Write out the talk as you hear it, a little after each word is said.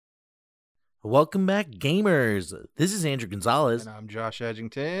Welcome back, gamers. This is Andrew Gonzalez. And I'm Josh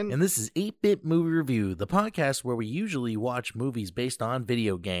Edgington. And this is 8-Bit Movie Review, the podcast where we usually watch movies based on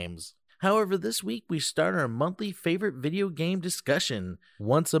video games. However, this week we start our monthly favorite video game discussion.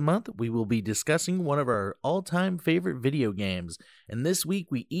 Once a month, we will be discussing one of our all-time favorite video games. And this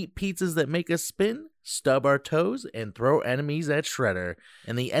week we eat pizzas that make us spin, stub our toes, and throw enemies at Shredder.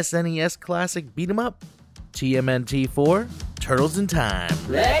 And the SNES classic beat 'em up, TMNT 4, Turtles in Time.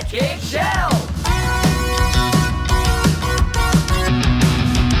 Let's kick shell!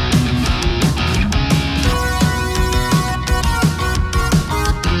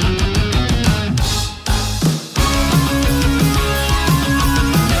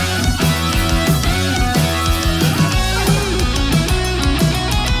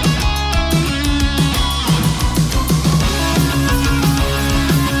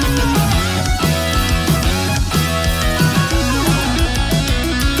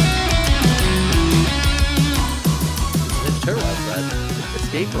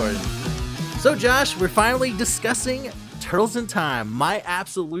 So Josh, we're finally discussing Turtles in Time, my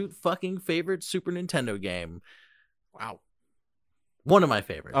absolute fucking favorite Super Nintendo game. Wow. One of my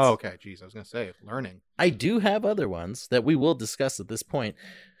favorites. Oh, okay. Jeez, I was going to say, learning. I do have other ones that we will discuss at this point.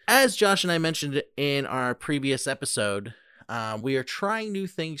 As Josh and I mentioned in our previous episode, we are trying new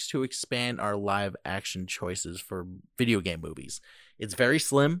things to expand our live action choices for video game movies. It's very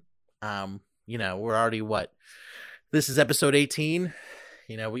slim. We're already this is episode 18.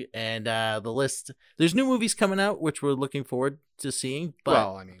 The list, there's new movies coming out, which we're looking forward to seeing. But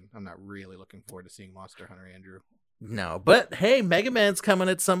well, I mean, I'm not really looking forward to seeing Monster Hunter, Andrew. No, but hey, Mega Man's coming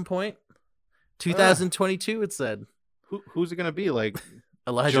at some point. 2022, it said. Who's it going to be? Like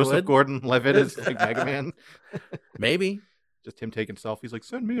Elijah Joseph Wood? Gordon-Levitt is like Mega Man? Maybe. Just him taking selfies like,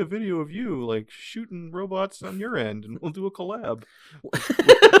 send me a video of you like shooting robots on your end and we'll do a collab.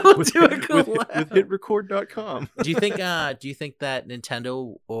 With hitrecord.com. Do you think that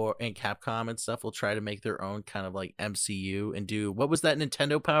Nintendo and Capcom and stuff will try to make their own kind of like MCU and do, what was that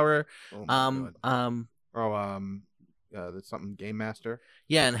Nintendo Power? That's something Game Master.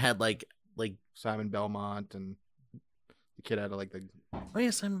 Yeah, and had like Simon Belmont and the kid out of like the. Oh yeah,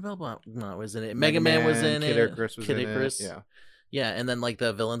 Simon Belmont. No, was in it. Mega Man was in Kid it. Icarus was Kid in Icarus. it. Yeah. Yeah, and then like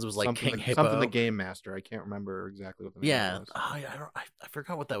the villains was like something King Hippo. Something the Game Master. I can't remember exactly what the name was. Oh yeah, I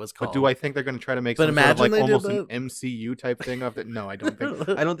forgot what that was called. But do I think they're going to try to make but some sort of like almost an MCU type thing of it? No, I don't think.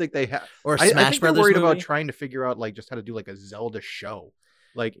 I don't think they have. Or I Smash think Brothers they're worried movie? about trying to figure out like just how to do like a Zelda show.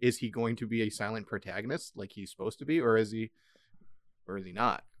 Like, is he going to be a silent protagonist like he's supposed to be, or is he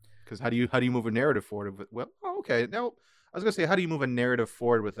not? Because how do you move a narrative forward? Okay. Now I was gonna say, how do you move a narrative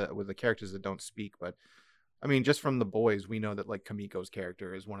forward with the characters that don't speak? But I mean, just from The Boys, we know that like Kamiko's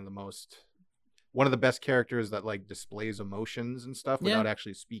character is one of the best characters that like displays emotions and stuff without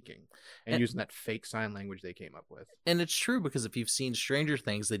actually speaking and using that fake sign language they came up with. And it's true, because if you've seen Stranger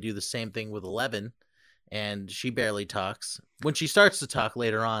Things, they do the same thing with Eleven, and she barely talks. When she starts to talk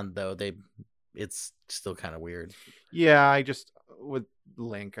later on, though, it's still kind of weird. Yeah, with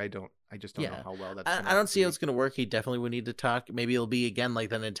Link, I just don't know how well that's. I don't see how it's going to work. He definitely would need to talk. Maybe it'll be again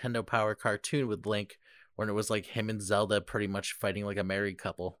like the Nintendo Power cartoon with Link, when it was like him and Zelda pretty much fighting like a married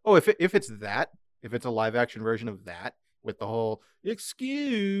couple. Oh, if it's a live action version of that with the whole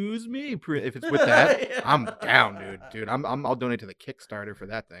 "excuse me," if it's with that, yeah. I'm down, dude. I'll donate to the Kickstarter for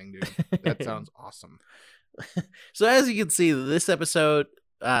that thing, dude. That sounds awesome. So as you can see, this episode,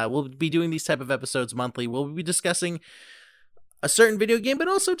 we'll be doing these type of episodes monthly. We'll be discussing a certain video game, but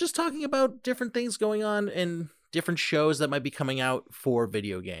also just talking about different things going on in different shows that might be coming out for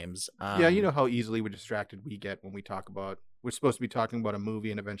video games. Yeah, you know how easily distracted we get when we talk about, we're supposed to be talking about a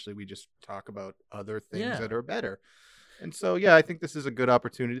movie and eventually we just talk about other things that are better. And so, yeah, I think this is a good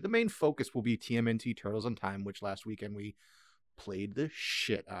opportunity. The main focus will be TMNT Turtles in Time, which last weekend we played the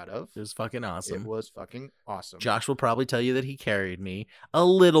shit out of. It was fucking awesome. It was fucking awesome. Josh will probably tell you that he carried me a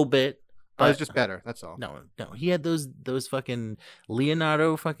little bit. I was just better. That's all. No. He had those fucking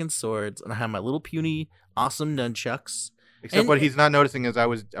Leonardo fucking swords, and I had my little puny awesome nunchucks. Except what he's not noticing is I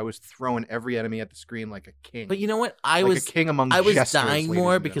was throwing every enemy at the screen like a king. But you know what? I was a king among I was jesters, dying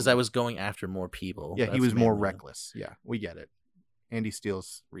more because I was going after more people. Yeah, he was more reckless. Yeah, we get it. Andy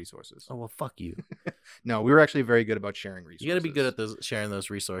steals resources. Oh well, fuck you. No, we were actually very good about sharing resources. You got to be good at sharing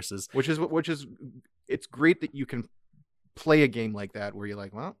those resources. Which is it's great that you can play a game like that where you're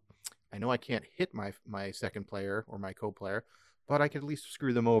like, well, I know I can't hit my second player or my co-player, but I could at least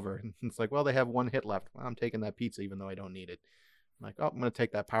screw them over. And it's like, well, they have one hit left. Well, I'm taking that pizza even though I don't need it. I'm like, oh, I'm going to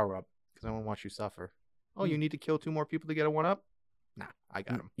take that power up because I want to watch you suffer. Oh, you need to kill 2 more people to get a 1-up? Nah, I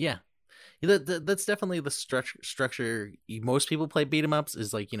got him. Yeah. That's definitely the structure. Most people play beat 'em ups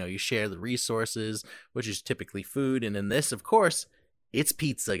is like, you share the resources, which is typically food. And in this, of course, it's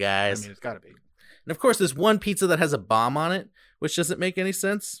pizza, I guys. mean, it's got to be. And of course, there's one pizza that has a bomb on it, which doesn't make any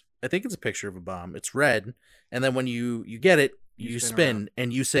sense. I think it's a picture of a bomb. It's red. And then when you get it, you spin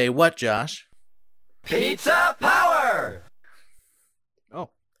and you say, what, Josh? Pizza power! Oh.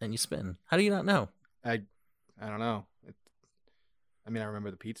 And you spin. How do you not know? I don't know. I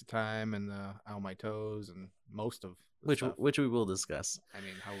remember the pizza time and the Ow My Toes and most of the stuff. Which we will discuss. I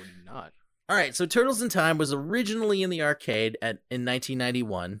mean, how would you not? All right, so Turtles in Time was originally in the arcade in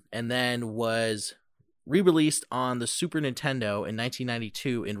 1991 and then was re-released on the Super Nintendo in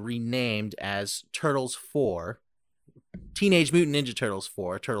 1992 and renamed as Turtles 4, Teenage Mutant Ninja Turtles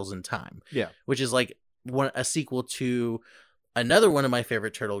 4, Turtles in Time. Yeah. Which is like a sequel to another one of my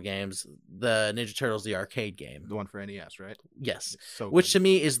favorite Turtle games, the Ninja Turtles, the arcade game. The one for NES, right? Yes. It's so Which good. to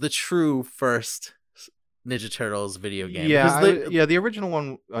me is the true first Ninja Turtles video game. Yeah, the original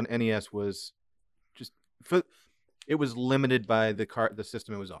one on NES was just it was limited by the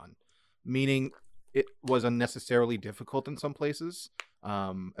system it was on, meaning it was unnecessarily difficult in some places,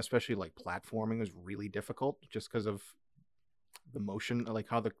 especially like platforming was really difficult just because of the motion, like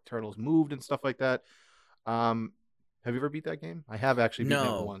how the turtles moved and stuff like that. Have you ever beat that game? I have actually beaten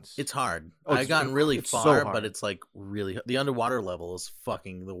it once. It's hard. Oh, I've gotten really it's so far, hard. but it's like really the underwater level is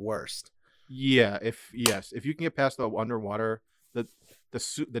fucking the worst. Yeah, if you can get past the underwater, the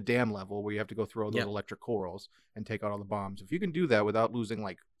dam level where you have to go through all those electric corals and take out all the bombs. If you can do that without losing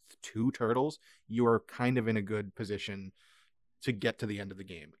like 2 turtles, you are kind of in a good position to get to the end of the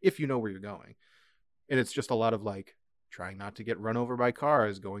game if you know where you're going. And it's just a lot of like trying not to get run over by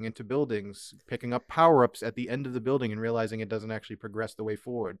cars, going into buildings, picking up power-ups at the end of the building and realizing it doesn't actually progress the way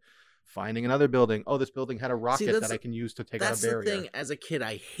forward. Finding another building. Oh, this building had a rocket that I can use to take out a barrier. That's the thing as a kid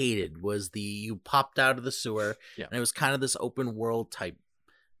I hated was you popped out of the sewer and it was kind of this open world type.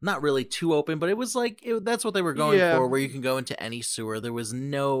 Not really too open, but it was like that's what they were going for, where you can go into any sewer. There was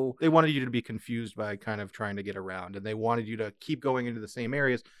no... They wanted you to be confused by kind of trying to get around, and they wanted you to keep going into the same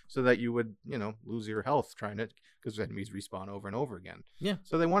areas so that you would, lose your health trying to, because enemies respawn over and over again. Yeah.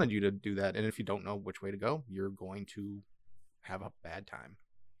 So they wanted you to do that, and if you don't know which way to go, you're going to have a bad time.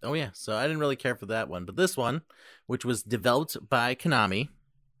 Oh, yeah. So I didn't really care for that one. But this one, which was developed by Konami.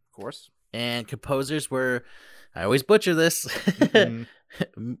 Of course. And composers were, I always butcher this,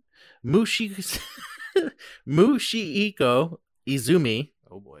 Mushihiko Izumi.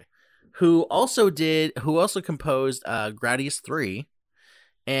 Oh, boy. Who also composed Gradius 3.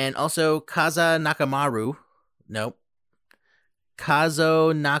 And also Kazo Nakamura.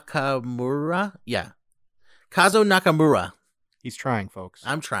 Yeah. Kazo Nakamura. He's trying, folks.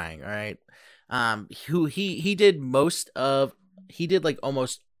 I'm trying, all right. Who he did like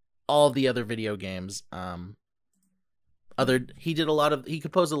almost all the other video games. He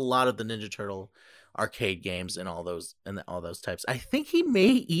composed a lot of the Ninja Turtle arcade games and all those types. I think he may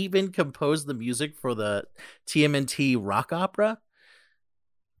even compose the music for the TMNT rock opera.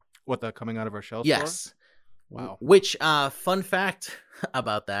 What, the Coming Out of Our Shell? Yes. Score? Wow. Which fun fact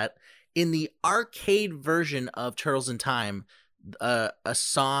about that, in the arcade version of Turtles in Time, a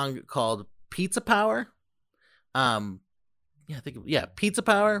song called Pizza Power. Pizza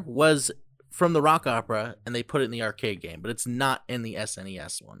Power was from the rock opera, and they put it in the arcade game, but it's not in the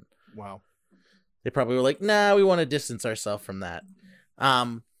SNES one. Wow. They probably were like, nah, we want to distance ourselves from that.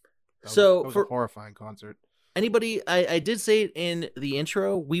 That was a horrifying concert. Anybody, I did say it in the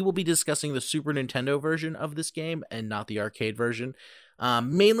intro, we will be discussing the Super Nintendo version of this game and not the arcade version,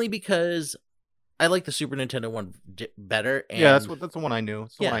 mainly because I like the Super Nintendo one better. And yeah, that's the one I knew.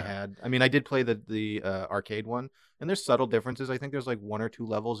 It's the one I had. I mean, I did play the arcade one, and there's subtle differences. I think there's like 1 or 2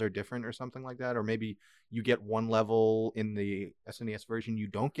 levels are different or something like that, or maybe you get one level in the SNES version you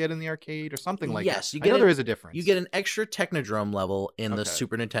don't get in the arcade or something like that. Yes, I know there is a difference. You get an extra Technodrome level in the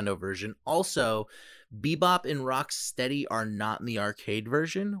Super Nintendo version. Also, Bebop and Rocksteady are not in the arcade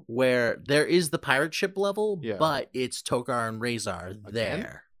version, where there is the pirate ship level, but it's Tokar and Razor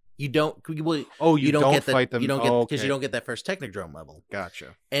there. You don't. Oh, you don't get fight them. You don't get because you don't get that first Technodrome level.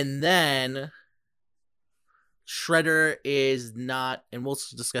 Gotcha. And then Shredder is not, and we'll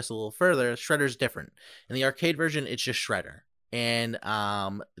discuss a little further. Shredder's different. In the arcade version, it's just Shredder, and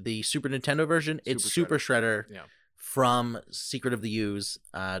the Super Nintendo version, it's Super Shredder from Secret of the Ooze,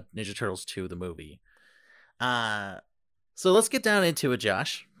 Ninja Turtles 2, the movie. So let's get down into it,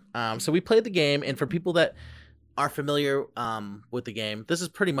 Josh. So we played the game, and for people that are familiar with the game, this is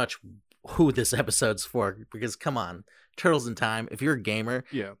pretty much who this episode's for, because come on, Turtles in Time, if you're a gamer,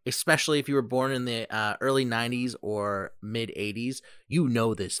 Yeah. especially if you were born in the early 90s or mid 80s, you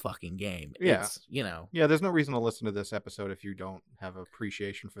know this fucking game. Yeah. It's, you know. Yeah, there's no reason to listen to this episode if you don't have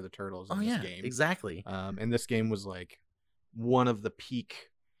appreciation for the Turtles in this game. Exactly. And this game was like one of the peak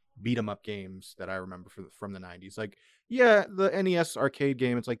beat 'em up games that I remember from the 90s. Like, yeah, the NES arcade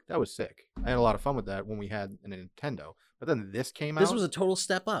game, it's like, that was sick. I had a lot of fun with that when we had a Nintendo. But then this came out. This was a total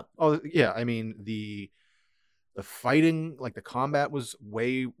step up. Oh, yeah. I mean, the fighting, like the combat was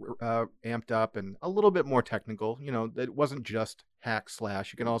way amped up and a little bit more technical. You know, it wasn't just hack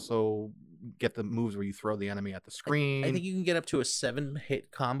slash. You can also get the moves where you throw the enemy at the screen. I think you can get up to a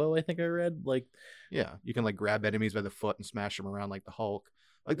 7-hit combo, I think I read. Like, yeah, you can like grab enemies by the foot and smash them around like the Hulk.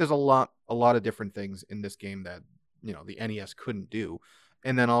 Like, there's a lot of different things in this game that, you know, the NES couldn't do.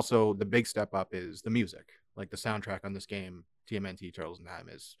 And then also the big step up is the music. Like the soundtrack on this game, TMNT Turtles in Time,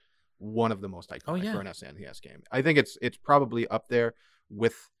 is one of the most iconic for an SNES game. I think it's probably up there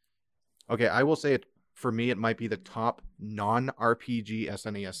with. Okay, I will say it for me. It might be the top non-RPG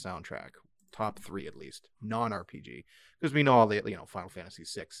SNES soundtrack, top 3 at least, non-RPG, because we know all the Final Fantasy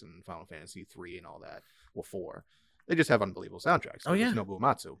 6 and Final Fantasy 3 and all that. Well, 4. They just have unbelievable soundtracks. Like it's Nobuo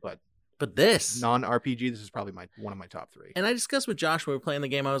Uematsu, but this non-RPG, this is probably one of my top 3. And I discussed with Josh when we were playing the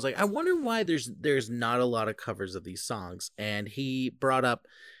game. I was like, I wonder why there's not a lot of covers of these songs. And he brought up,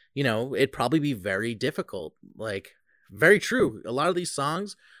 you know, it'd probably be very difficult. Like, very true. A lot of these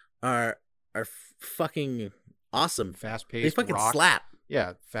songs are fucking awesome. Fast-paced. They fucking rock. slap.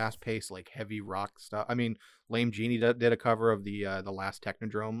 Yeah, fast-paced, like heavy rock stuff. I mean, Lame Genie did a cover of the last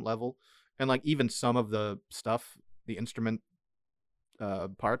Technodrome level, and like even some of the stuff, the instrument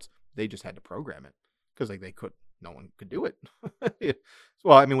parts, they just had to program it because like no one could do it.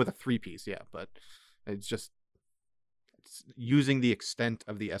 Well, I mean, with a 3-piece, yeah, but it's using the extent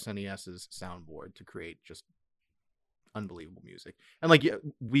of the SNES's soundboard to create just unbelievable music. And like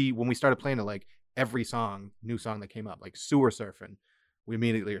when we started playing it, like every new song that came up, like Sewer Surfing, we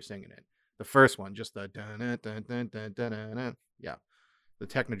immediately are singing it. The first one, just the dun dun dun dun dun dun dun. Yeah, the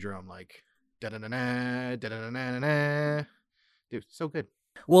Technodrome, like da da da da da da da. Dude, so good.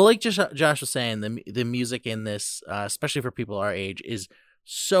 Well, like Josh was saying, the music in this, especially for people our age, is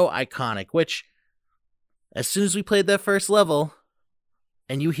so iconic. Which, as soon as we played that first level,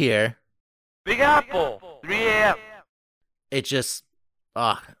 and you hear Big Apple, 3 a.m. It just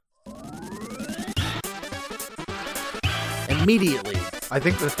immediately. I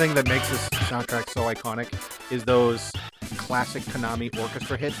think the thing that makes this soundtrack so iconic is those classic Konami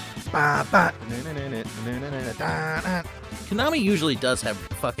orchestra hits. Konami usually does have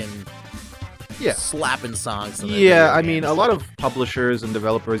fucking slapping songs. Yeah, I mean, a lot of publishers and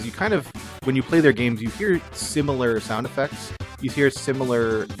developers, you kind of, when you play their games, you hear similar sound effects. You hear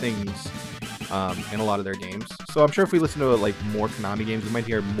similar things in a lot of their games. So I'm sure if we listen to like more Konami games, we might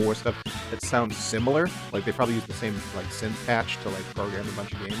hear more stuff that sounds similar. Like they probably use the same like synth patch to like program a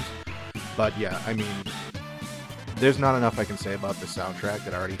bunch of games. But yeah, I mean, there's not enough I can say about the soundtrack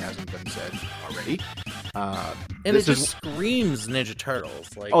that already hasn't been said already. And it just screams Ninja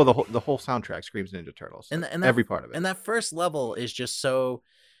Turtles. Like, oh, the whole soundtrack screams Ninja Turtles. And every part of it. And that first level is just so,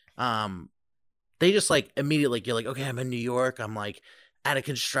 they just like immediately you're like, okay, I'm in New York. I'm like at a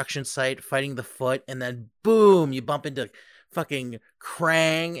construction site fighting the Foot, and then boom, you bump into fucking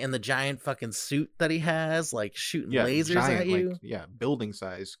Krang in the giant fucking suit that he has, like shooting lasers at you. Like, building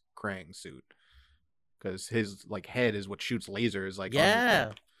size Krang suit. Because his like head is what shoots lasers. Like,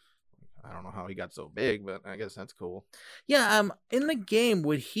 yeah. I don't know how he got so big, but I guess that's cool. Yeah, in the game,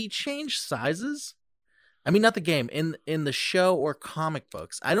 would he change sizes? I mean, not the game, in the show or comic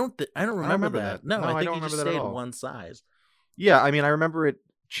books. I don't remember that. No, I think he just stayed one size. Yeah, I mean, I remember it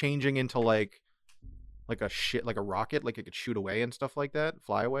changing into like a rocket, like it could shoot away and stuff like that,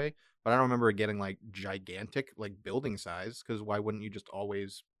 fly away. But I don't remember it getting like gigantic, like building size. Because why wouldn't you just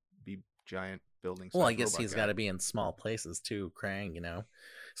always be giant building size? Well, I guess he's got to be in small places too, Krang. You know,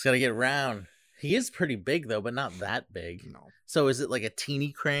 he's got to get around. He is pretty big though, but not that big. No. So is it like a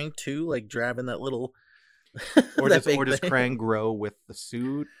teeny Krang too, like driving that little? Or does Krang grow with the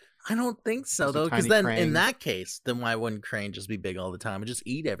suit? I don't think so, though, because then in that case, then why wouldn't Krang just be big all the time and just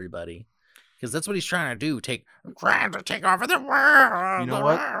eat everybody? Because that's what he's trying to do. Krang to take over the world. You know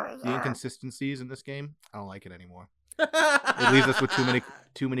what? The inconsistencies in this game, I don't like it anymore. It leaves us with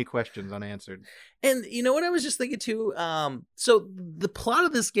too many questions unanswered. And you know what I was just thinking too? So the plot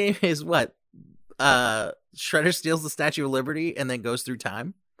of this game is what? Shredder steals the Statue of Liberty and then goes through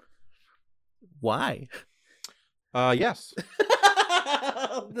time. Why? Yes.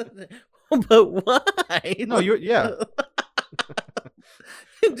 But why? No,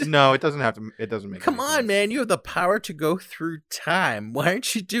 No, it doesn't have to. It doesn't make. Come any on, sense. man! You have the power to go through time. Why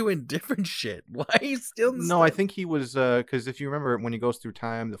aren't you doing different shit? Why are you still? No, I think he was because if you remember when he goes through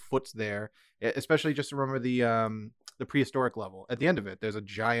time, the foot's there. Especially just remember the prehistoric level. At the end of it, there's a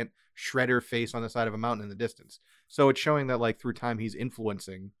giant shredder face on the side of a mountain in the distance. So it's showing that like through time he's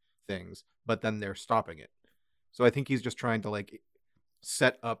influencing things, but then they're stopping it. So I think he's just trying to like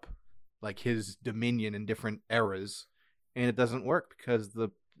set up like his dominion in different eras, and it doesn't work because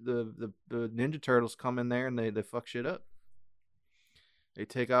the Ninja Turtles come in there and they fuck shit up. They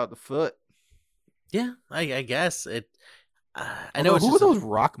take out the foot. Yeah, I guess it. I Although, know. It's who are just those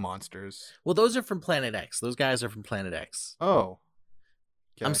rock monsters? well, those are from Planet X. Those guys are from Planet X. Oh,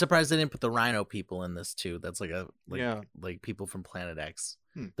 okay. I'm surprised they didn't put the Rhino people in this too. That's like Yeah. like people from Planet X.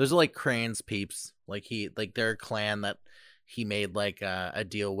 Hmm. Those are like Crane's peeps. Like they're a clan that he made like a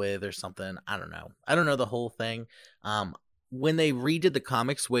deal with or something. I don't know. I don't know the whole thing. When they redid the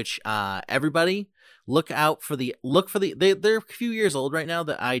comics, which everybody look for the they're a few years old right now.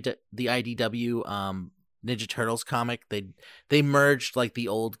 The IDW Ninja Turtles comic, they merged like the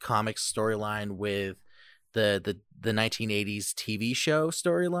old comics storyline with the 1980s TV show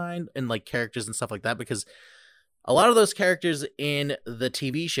storyline and like characters and stuff like that, because a lot of those characters in the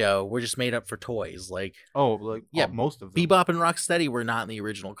TV show were just made up for toys. Like most of them. Bebop and Rocksteady were not in the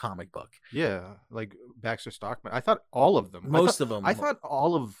original comic book. Yeah, like Baxter Stockman. I thought all of them. Most of them. I thought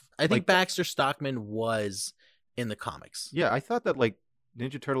all of. I think like, Baxter Stockman was in the comics. Yeah, I thought that like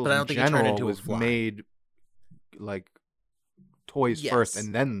Ninja Turtles But I don't in think it turned general into a was fly. made like toys Yes. first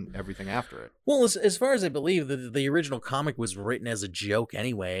and then everything after it. Well, as far as I believe, the original comic was written as a joke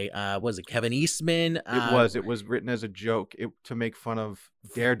anyway. Was it Kevin Eastman? It was written as a joke to make fun of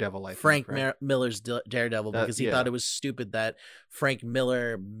Daredevil. I think, Frank right? Miller's Daredevil, because he yeah. thought it was stupid that Frank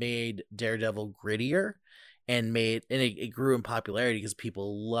Miller made Daredevil grittier and it grew in popularity because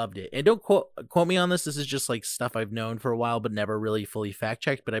people loved it. And don't quote me on this. This is just like stuff I've known for a while, but never really fully fact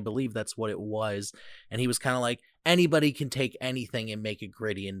checked. But I believe that's what it was. And he was kind of like, anybody can take anything and make it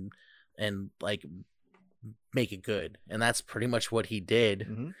gritty and like make it good. And that's pretty much what he did.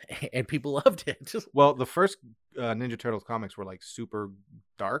 Mm-hmm. And people loved it. Well, the first Ninja Turtles comics were like super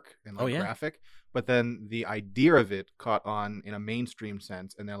dark and like graphic, but then the idea of it caught on in a mainstream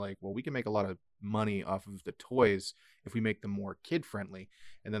sense, and they're like, well, we can make a lot of money off of the toys if we make them more kid friendly.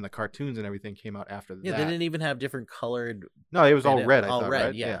 And then the cartoons and everything came out after that. Yeah, they didn't even have different colored. No, it was all red. I all thought, red,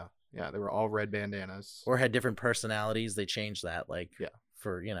 right? yeah. Yeah, they were all red bandanas. Or had different personalities. They changed that, like, yeah,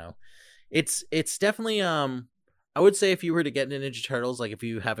 for it's definitely I would say if you were to get into Ninja Turtles, like if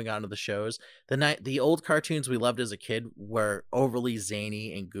you haven't gotten to the shows, the old cartoons we loved as a kid were overly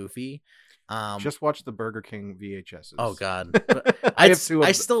zany and goofy. Just watch the Burger King VHSs. Oh God, I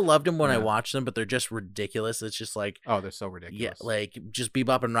still loved them when I watched them, but they're just ridiculous. It's just like, oh, they're so ridiculous. Yeah, like just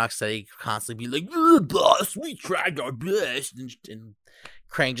Bebop and Rocksteady constantly be like, boss, we tried our best, and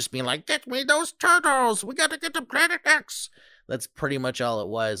Krang just being like, get me those turtles, we got to get to Planet X. That's pretty much all it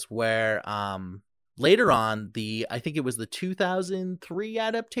was. Where later on, I think it was the 2003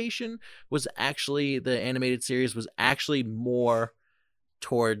 adaptation was actually, the animated series was actually more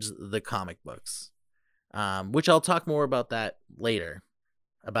towards the comic books, which I'll talk more about that later,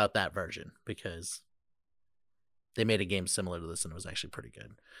 about that version, because they made a game similar to this and it was actually pretty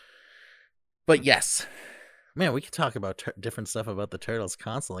good. But yes, man, we could talk about different stuff about the Turtles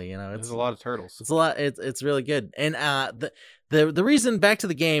constantly. There's a lot of turtles. It's a lot. It's really good. And the reason, back to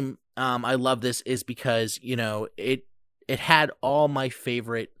the game, I love this is because it had all my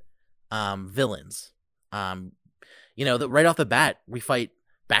favorite villains. That right off the bat, we fight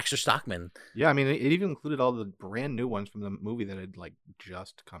Baxter Stockman. Yeah, I mean, it even included all the brand new ones from the movie that had like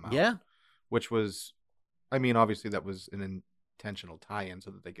just come out. Yeah, which was, I mean, obviously that was an intentional tie-in so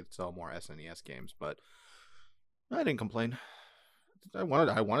that they could sell more SNES games, but I didn't complain. I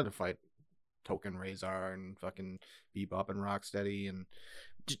wanted to fight Token Razor and fucking Bebop and Rocksteady and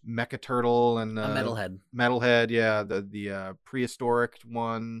Mecha Turtle and a Metalhead. Metalhead, yeah, the prehistoric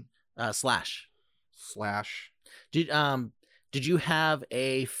one. Slash. Did you have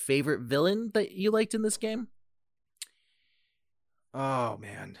a favorite villain that you liked in this game? Oh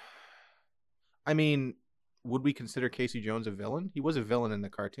man, I mean, would we consider Casey Jones a villain? He was a villain in the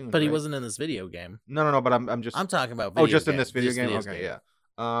cartoon, but he wasn't in this video game. No. But I'm talking about. In this video game. Okay, yeah.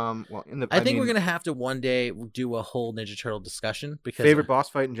 Well, I think we're gonna have to one day do a whole Ninja Turtle discussion, because favorite boss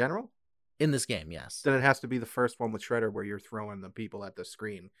fight in general in this game, yes. Then it has to be the first one with Shredder, where you're throwing the people at the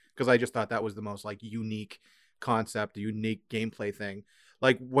screen, because I just thought that was the most like unique concept, a unique gameplay thing.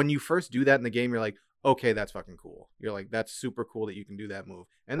 Like when you first do that in the game, you're like, okay, that's fucking cool. You're like, that's super cool that you can do that move.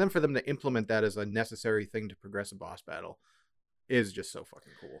 And then for them to implement that as a necessary thing to progress a boss battle, is just so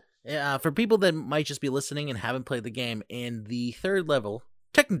fucking cool. For people that might just be listening and haven't played the game, in the third level,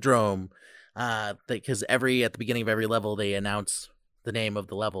 Technodrome, because at the beginning of every level they announce the name of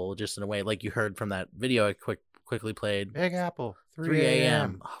the level just in a way like you heard from that video I quickly played. Big Apple, 3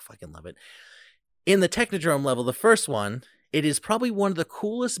 a.m. Oh, fucking love it. In the Technodrome level, the first one, it is probably one of the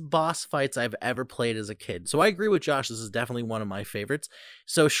coolest boss fights I've ever played as a kid. So I agree with Josh. This is definitely one of my favorites.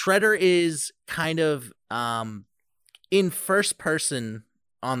 So Shredder is kind of in first person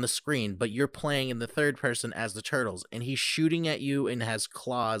on the screen, but you're playing in the third person as the Turtles, and he's shooting at you and has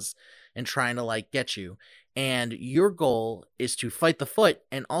claws and trying to like get you. And your goal is to fight the foot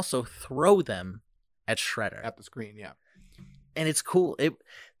and also throw them at Shredder. At the screen, yeah. And it's cool.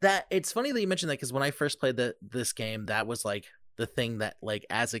 It's funny that you mentioned that, because when I first played this game, that was like the thing that, like,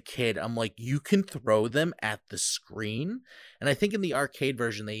 as a kid, I'm like, you can throw them at the screen. And I think in the arcade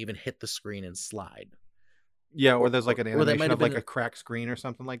version, they even hit the screen and slide. Yeah, or there's like an animation of like been a cracked screen or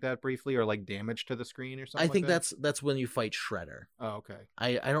something like that briefly, or like damage to the screen or something. I think like that's when you fight Shredder. Oh, okay.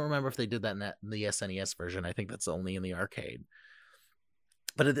 I don't remember if they did that in the SNES version. I think that's only in the arcade.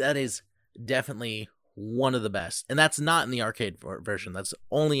 But that is definitely one of the best. And that's not in the arcade version. That's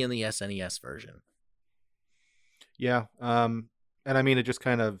only in the SNES version. Yeah. And I mean, it just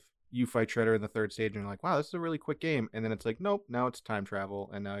kind of, you fight Shredder in the third stage and you're like, wow, this is a really quick game. And then it's like, nope, now it's time travel.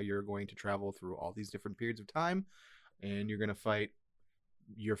 And now you're going to travel through all these different periods of time. And you're going to fight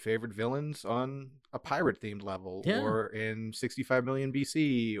your favorite villains on a pirate themed level, or in 65 million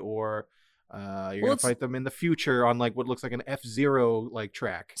BC, or you're going to fight them in the future on like what looks like an F-Zero like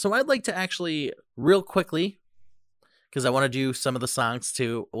track. So I'd like to actually real quickly, because I want to do some of the songs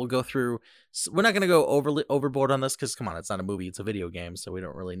too. We'll go through. We're not going to go overboard on this because, come on, it's not a movie, it's a video game, so we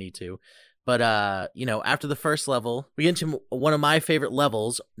don't really need to. But after the first level, we get into one of my favorite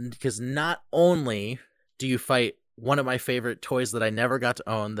levels, because not only do you fight one of my favorite toys that I never got to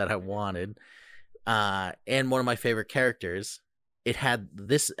own that I wanted, and one of my favorite characters,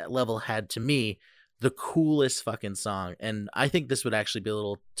 this level had to me the coolest fucking song. And I think this would actually be a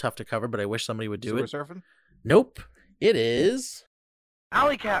little tough to cover, but I wish somebody would do it. Sewer Surfing? Nope. It is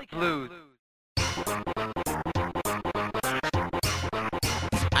Alley Cat Blues.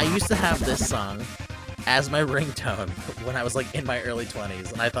 I used to have this song as my ringtone when I was like in my early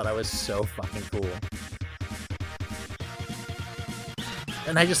 20s, and I thought I was so fucking cool.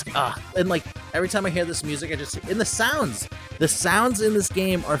 And I just and like every time I hear this music, the sounds in this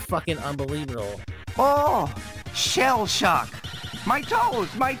game are fucking unbelievable. Oh, shell shock. My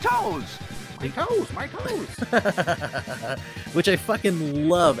toes. My toes. Which I fucking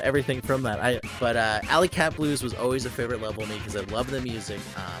love everything from that. But Alley Cat Blues was always a favorite level of me because I love the music.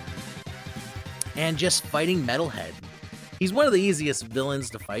 And just fighting Metalhead. He's one of the easiest villains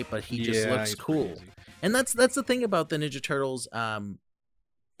to fight, but he just looks cool. And that's the thing about the Ninja Turtles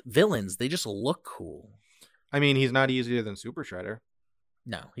villains. They just look cool. I mean, he's not easier than Super Shredder.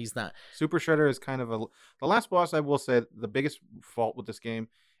 No, he's not. Super Shredder is kind of the last boss. I will say the biggest fault with this game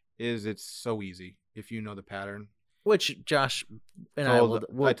is it's so easy if you know the pattern. Which Josh and I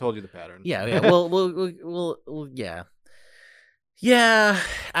told you the pattern. Yeah. We'll yeah.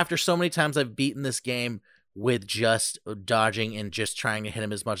 After so many times I've beaten this game with just dodging and just trying to hit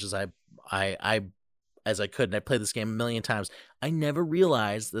him as much as I could, and I played this game a million times, I never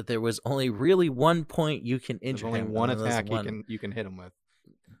realized that there was only really one point you can injure him. There's only one attack you can hit him with.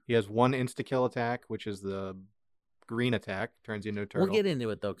 He has one insta-kill attack, which is the green attack, turns you into a turtle. We'll get into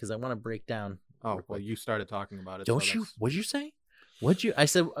it, though, because I want to break down. Oh, well, you started talking about it. Don't you? What'd you say? I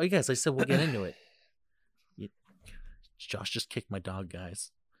said we'll get into it. Josh just kicked my dog,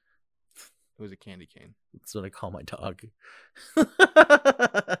 guys. It was a candy cane. That's what I call my dog.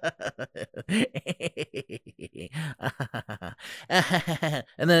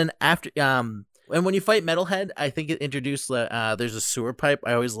 And then after, and when you fight Metalhead, I think it introduced there's a sewer pipe.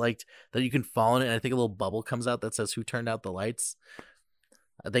 I always liked that you can fall in it, and I think a little bubble comes out that says "Who turned out the lights."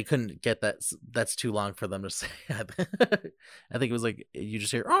 They couldn't get that. That's too long for them to say. I think it was like you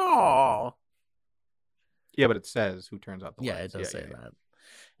just hear "Oh." Yeah, but it says "Who turns out the lights." Yeah, it does say that.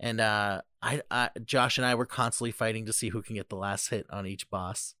 And Josh and I were constantly fighting to see who can get the last hit on each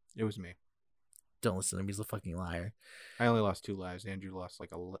boss. It was me. Don't listen to him. He's a fucking liar. I only lost 2 lives. Andrew lost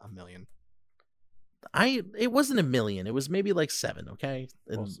like a million. It wasn't a million. It was maybe like 7. Okay.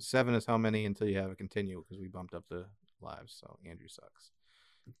 Well, 7 is how many until you have a continue, because we bumped up the lives. So Andrew sucks.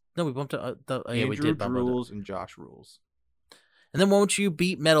 No, we bumped up. Andrew we did bump rules and Josh rules. And then once you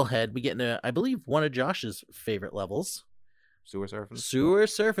beat Metalhead, we get into, I believe, one of Josh's favorite levels. Sewer surfing. Sewer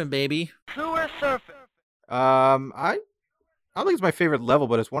surfing, baby. Sewer surfing. I don't think it's my favorite level,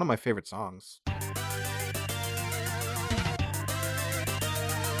 but it's one of my favorite songs.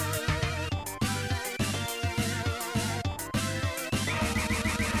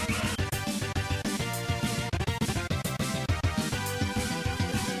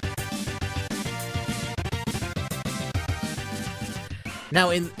 Now,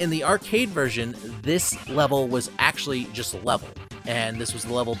 in the arcade version, this level was actually just a level, and this was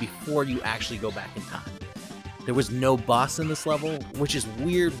the level before you actually go back in time. There was no boss in this level, which is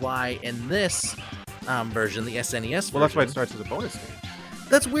weird why in this version, the SNES version... Well, that's why it starts as a bonus stage.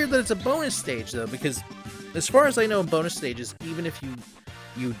 That's weird that it's a bonus stage, though, because as far as I know in bonus stages, even if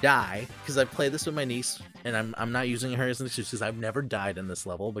you die, because I've played this with my niece, and I'm not using her as an excuse because I've never died in this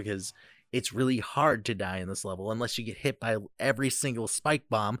level, because it's really hard to die in this level unless you get hit by every single spike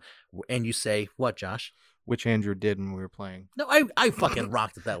bomb, and you say, what, Josh? Which Andrew did when we were playing. No, I fucking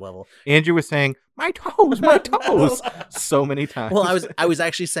rocked at that level. Andrew was saying, my toes, so many times. Well, I was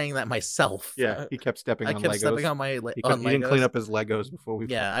actually saying that myself. Yeah, he kept stepping on Legos. I kept stepping on my he on Legos. didn't clean up his Legos before we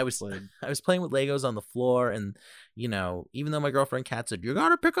Yeah, played. I was playing with Legos on the floor, and even though my girlfriend Kat said, you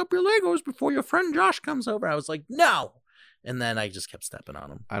gotta pick up your Legos before your friend Josh comes over, I was like, no! And then I just kept stepping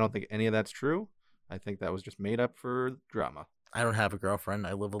on him. I don't think any of that's true. I think that was just made up for drama. I don't have a girlfriend.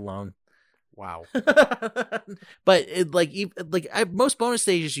 I live alone. Wow. But most bonus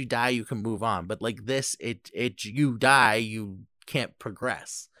stages, you die, you can move on. But like this, you die, you can't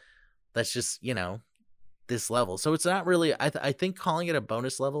progress. That's just this level. So it's not really. I think calling it a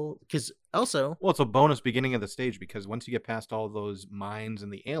bonus level because also, well, it's a bonus beginning of the stage because once you get past all those mines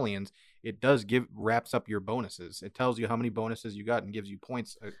and the aliens, it does wraps up your bonuses. It tells you how many bonuses you got and gives you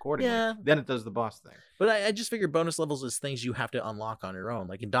points accordingly. Yeah. Then it does the boss thing. But I just figure bonus levels is things you have to unlock on your own.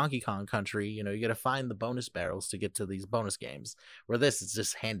 Like in Donkey Kong Country, you got to find the bonus barrels to get to these bonus games. Where this is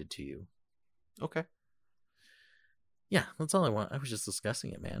just handed to you. Okay. Yeah, that's all I want. I was just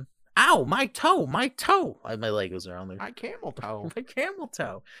discussing it, man. Ow, my toe. My Legos are on there. My camel toe. My camel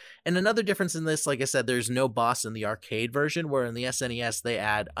toe. And another difference in this, like I said, there's no boss in the arcade version, where in the SNES they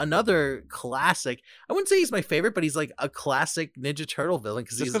add another classic. I wouldn't say he's my favorite, but he's like a classic Ninja Turtle villain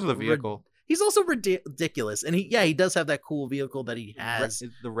just because of the vehicle. He's also ridiculous, and he does have that cool vehicle that he has.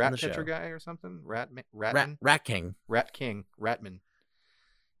 The rat catcher guy or something? Rat King. Ratman.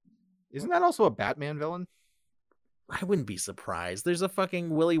 Isn't that also a Batman villain? I wouldn't be surprised. There's a fucking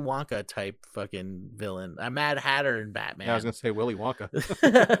Willy Wonka type fucking villain. A Mad Hatter in Batman. Yeah, I was going to say Willy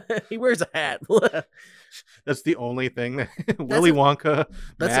Wonka. He wears a hat. That's the only thing. Willy Wonka,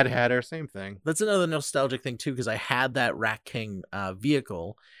 Mad Hatter, same thing. That's another nostalgic thing, too, because I had that Rat King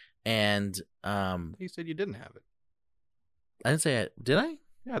vehicle, and... You said you didn't have it. I didn't say it. Did I?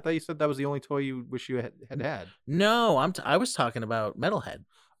 Yeah, I thought you said that was the only toy you wish you had. No, I was talking about Metalhead.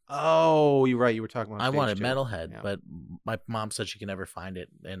 Oh, you're right. You were talking about. I wanted Metalhead, yeah. But my mom said she could never find it,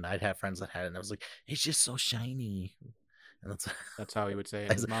 and I'd have friends that had it, and I was like, "It's just so shiny." And that's how he would say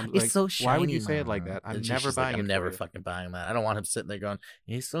it. His mom's it's like, so shiny. Why would you say it like that? I'm never buying it. I'm never fucking buying that. I don't want him sitting there going,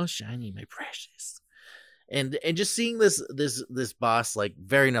 "It's so shiny, my precious." And just seeing this boss, like,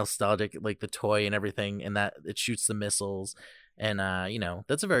 very nostalgic, like the toy and everything, and that it shoots the missiles. And,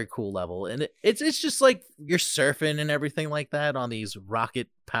 that's a very cool level. And it's just like you're surfing and everything like that on these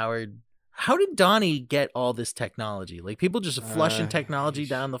rocket-powered... How did Donnie get all this technology? Like, people just flushing technology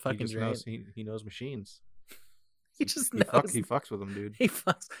down the fucking drain. He knows machines. He just knows. He fucks with them, dude. He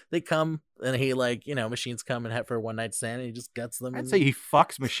fucks. They come, and he, machines come and have for a one-night stand, and he just guts them. I'd say he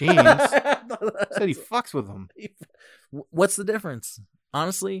fucks machines. I said he fucks with them. What's the difference?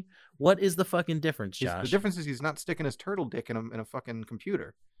 Honestly, what is the fucking difference, Josh? The difference is he's not sticking his turtle dick in a fucking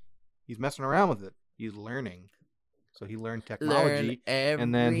computer. He's messing around with it. He's learning. So he learned technology,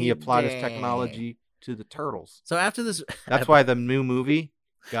 and then he applied his technology to the turtles. So after this... That's why the new movie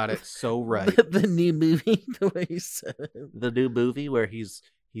got it so right. The new movie, the way you said it. The new movie where he's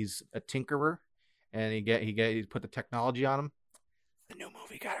a tinkerer, and he put the technology on him. The new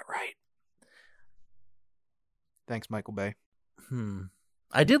movie got it right. Thanks, Michael Bay.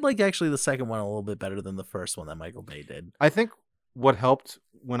 I did like actually the second one a little bit better than the first one that Michael Bay did. I think what helped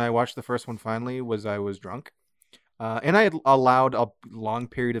when I watched the first one finally was I was drunk. And I had allowed a long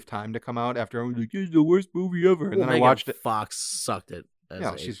period of time to come out after I was like, it's the worst movie ever. And then I watched it. Fox sucked it.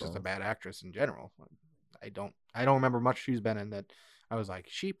 No, she's just a bad actress in general. I don't remember much she's been in that I was like,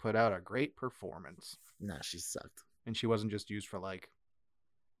 she put out a great performance. No, she sucked. And she wasn't just used for like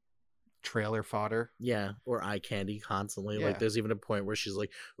trailer fodder. Yeah, or eye candy constantly. Yeah. Like there's even a point where she's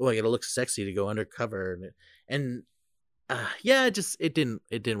like, oh, I gotta look sexy to go undercover. And it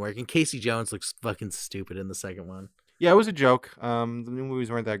didn't work. And Casey Jones looks fucking stupid in the second one. Yeah, it was a joke. The new movies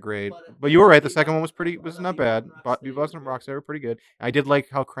weren't that great, but you were right. The second one was not bad. Boston and Roxanne were pretty good. I did like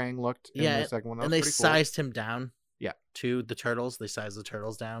how Krang looked in the second one. That and was they pretty cool. sized him down. Yeah, to the turtles. They sized the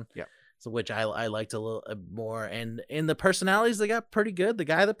turtles down. Yeah, so which I liked a little more. And in the personalities, they got pretty good. The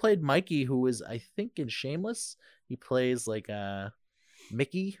guy that played Mikey, who was I think in Shameless, he plays like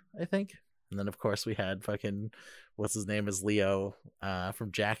Mickey, I think. And then of course we had fucking what's his name is Leo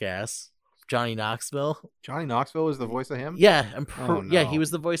from Jackass, Johnny Knoxville. Johnny Knoxville is the voice of him. Yeah, No. he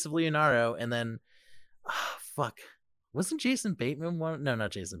was the voice of Leonardo. And then, fuck, wasn't Jason Bateman one? No,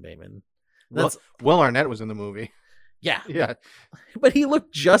 not Jason Bateman. That's Will Arnett was in the movie. yeah, Yeah, but he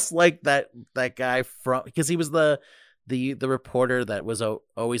looked just like that guy from, because he was the reporter that was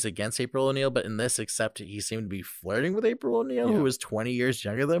always against April O'Neil, but in this, except he seemed to be flirting with April O'Neil, who was 20 years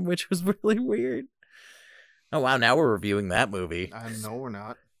younger than him, which was really weird. Oh wow, now we're reviewing that movie. no, we're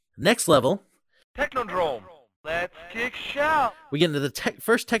not. Next level, Technodrome. Let's kick shout. we get into the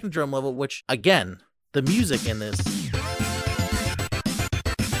first Technodrome level, which again, the music in this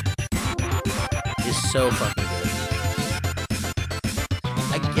is so fucking good.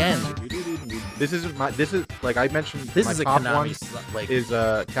 Again, This is like I mentioned. this my is a top Konami one like is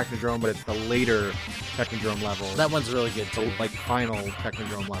Technodrome, but it's the later Technodrome level. that one's really good the too. like final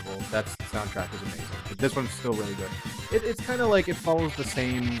Technodrome level. That's the soundtrack is amazing. But this one's still really good. It's kind of like it follows the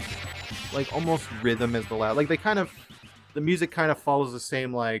same, like almost rhythm as the last. Like the music kind of follows the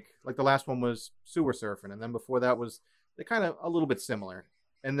same like the last one was Sewer Surfing, and then before that was they kind of a little bit similar,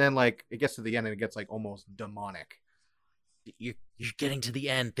 and then like it gets to the end and it gets like almost demonic. You're getting to the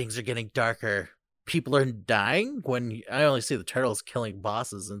end. Things are getting darker. People are dying. When I only see the turtles killing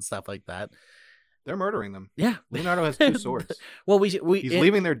bosses and stuff like that. They're murdering them. Yeah, Leonardo has 2 swords. Well, He's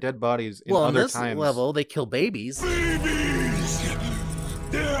leaving their dead bodies in on other this times. level they kill babies. Babies!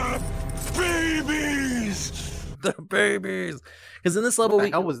 They're babies! The babies. Because in this level, What the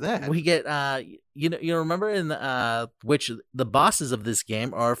hell was that? we get you remember in which the bosses of this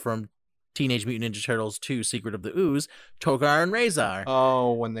game are from Teenage Mutant Ninja Turtles 2: Secret of the Ooze, Togar and Razor.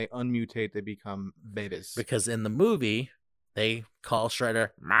 Oh, when they unmutate, they become babies. Because in the movie, they call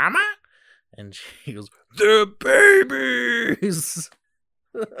Shredder Mama, and she goes, "The babies."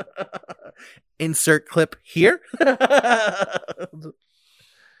 Insert clip here.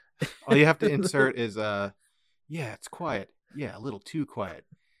 All you have to insert is yeah, it's quiet. Yeah, a little too quiet.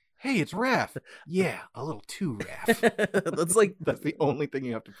 Hey, it's Raph. Yeah, a little too Raph. That's like That's the only thing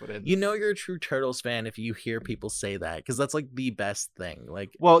you have to put in. you know you're a true Turtles fan if you hear people say that, because that's like the best thing.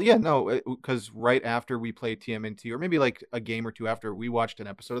 Like, Well, yeah, no, because right after we played TMNT, or maybe like a game or two after, we watched an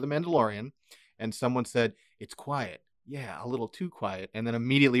episode of The Mandalorian, and someone said, it's quiet. Yeah, a little too quiet. And then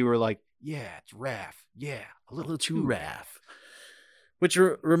immediately we were like, yeah, it's Raph. Yeah, a little too Raph. Which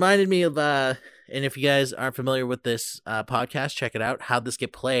reminded me of, and if you guys aren't familiar with this podcast, check it out. How This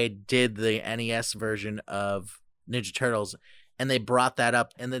Get Played did the NES version of Ninja Turtles, and they brought that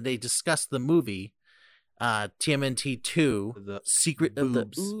up, and then they discussed the movie TMNT 2, The Secret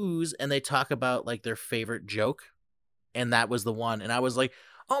boobs. of the Ooze, and they talk about like their favorite joke, and that was the one. And I was like,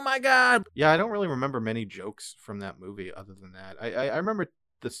 oh my god. Yeah, I don't really remember many jokes from that movie other than that. I remember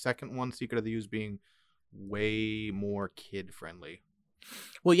the second one, Secret of the Ooze, being way more kid friendly.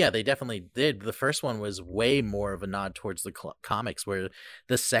 Well, yeah, they definitely did. The first one was way more of a nod towards the comics, where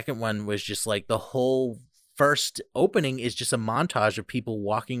the second one was just like the whole first opening is just a montage of people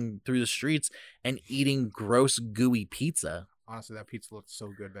walking through the streets and eating gross, gooey pizza. Honestly, that pizza looked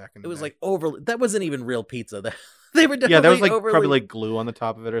so good back in the It was day. like that wasn't even real pizza. They were definitely Yeah, that was like overly... probably like glue on the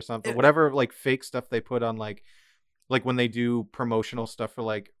top of it or something. It- Whatever like fake stuff they put on like when they do promotional stuff for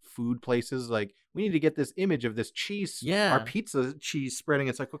like food places, like we need to get this image of this cheese, Yeah. our pizza cheese spreading.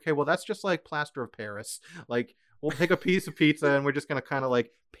 It's like, okay, well that's just like plaster of Paris. Like we'll take a piece of pizza and we're just gonna kind of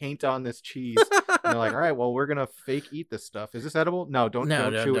like paint on this cheese. And they're like, all right, well we're gonna fake eat this stuff. Is this edible? No, don't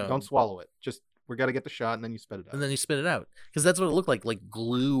chew it. Don't swallow it. Just we got to get the shot and then you spit it out. And then you spit it out, because that's what it looked like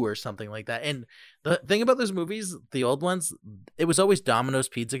glue or something like that. And the thing about those movies, the old ones, it was always Domino's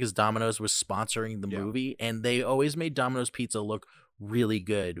Pizza, because Domino's was sponsoring the Yeah. movie, and they always made Domino's Pizza look really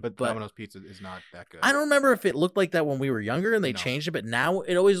good. But Domino's pizza is not that good. I don't remember if it looked like that when we were younger and they No. changed it, but now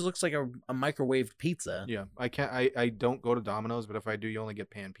it always looks like a microwaved pizza. Yeah, I can't. I don't go to Domino's, but if I do, you only get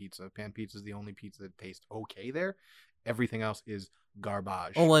pan pizza. Pan pizza is the only pizza that tastes okay there. Everything else is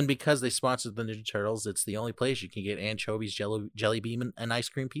garbage. Oh, and because they sponsored the Ninja Turtles, it's the only place you can get anchovies, jelly bean, and ice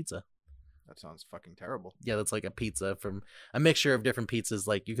cream pizza. That sounds fucking terrible. Yeah, that's like a pizza from a mixture of different pizzas.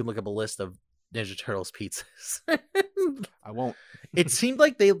 Like you can look up a list of Ninja Turtles pizzas. I won't. It seemed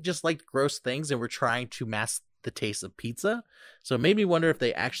like they just liked gross things and were trying to mask the taste of pizza. So it made me wonder if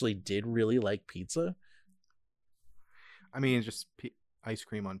they actually did really like pizza. I mean, just ice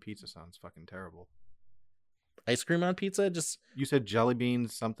cream on pizza sounds fucking terrible. Ice cream on pizza? Just You said jelly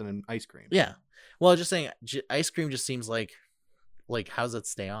beans, something, and ice cream. yeah. Well, just saying, ice cream just seems like how's it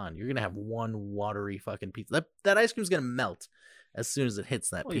stay on? You're gonna have one watery fucking pizza. That ice cream's gonna melt as soon as it hits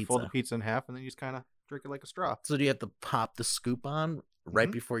that Well, you fold the pizza. pizza in half and then you just kind of drink it like a straw. So do you have to pop the scoop on right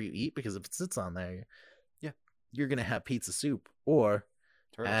Mhm. before you eat? Because if it sits on there, Yeah. you're gonna have pizza soup, or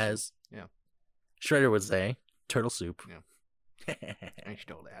Turtle as soup. Yeah. Shredder would say, turtle soup. Yeah. I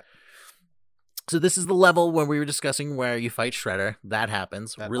stole that. So this is the level when we were discussing where you fight Shredder. That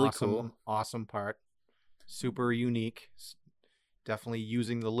happens. That Really awesome, cool. awesome part. Super unique. Definitely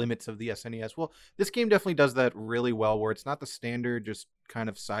using the limits of the SNES. Well, this game definitely does that really well, where it's not the standard just kind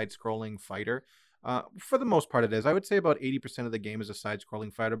of side-scrolling fighter. For the most part, it is. I would say about 80% of the game is a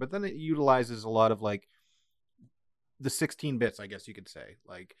side-scrolling fighter, but then it utilizes a lot of like the 16 bits, I guess you could say,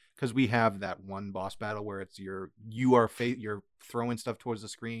 like, because we have that one boss battle where it's you're throwing stuff towards the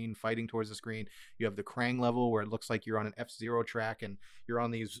screen, fighting towards the screen. You have the Krang level where it looks like you're on an F-Zero track and you're on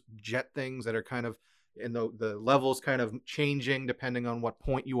these jet things that are kind of, and the levels kind of changing depending on what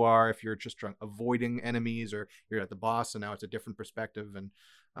point you are. If you're just avoiding enemies, or you're at the boss, and now it's a different perspective. And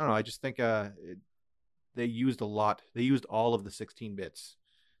I don't know, I just think they used a lot. They used all of the 16 bits.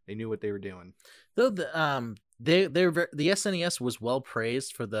 They knew what they were doing. Though the SNES was well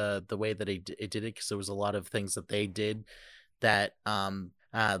praised for the way that it did it, because there was a lot of things that they did that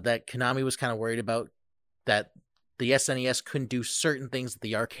that Konami was kind of worried about, that the SNES couldn't do certain things that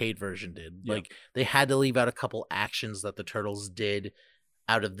the arcade version did. Yeah. Like they had to leave out a couple actions that the Turtles did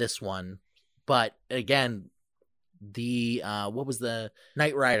out of this one. But again, the what was the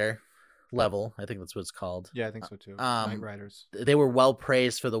Knight Rider level, I think that's what it's called. Yeah, I think so too. Knight Riders. They were well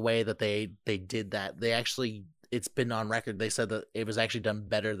praised for the way that they did that. They actually, it's been on record, they said that it was actually done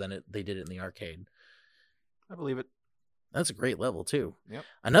better than they did it in the arcade. I believe it. That's a great level too. Yep.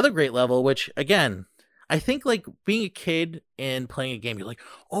 Another great level, which again, I think like being a kid and playing a game, you're like,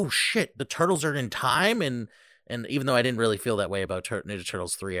 oh shit, the Turtles are in time. And even though I didn't really feel that way about Ninja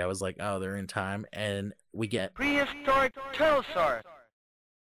Turtles 3, I was like, oh, they're in time. And we get Prehistoric Turtlesaurus.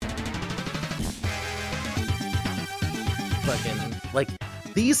 fucking, like,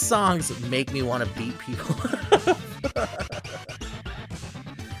 these songs make me want to beat people.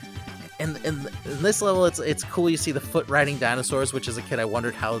 And in this level, it's cool. You see the foot riding dinosaurs, which as a kid I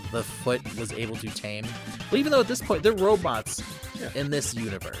wondered how the foot was able to tame. But even though at this point they're robots in this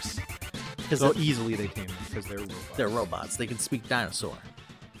universe, because So easily they tame them because they're robots. they're robots, they can speak dinosaur.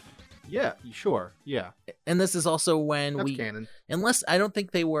 Yeah, sure. Yeah, And this is also when that's canon. unless I don't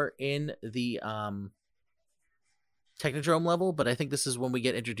think they were in the Technodrome level, but I think this is when we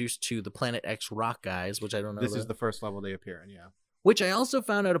get introduced to the Planet X rock guys, which I don't know. This is the first level they appear in. Yeah. Which I also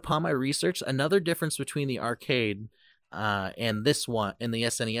found out upon my research, another difference between the arcade and this one, and the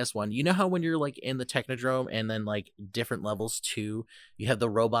SNES one. You know how when you're like in the Technodrome and then like different levels too, you have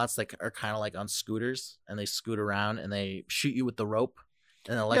the robots that are kind of like on scooters and they scoot around and they shoot you with the rope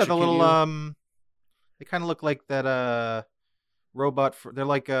and Yeah, electrocute the little you. they kind of look like that robot. They're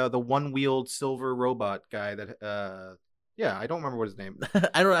like the one-wheeled silver robot guy that yeah, I don't remember what his name.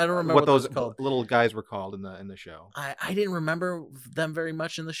 I don't remember what those are called. little guys were called in the show. I didn't remember them very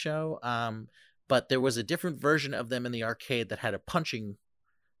much in the show, but there was a different version of them in the arcade that had a punching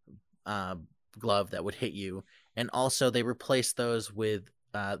glove that would hit you, and also they replaced those with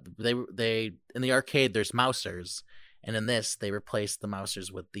they in the arcade there's mousers, and in this they replaced the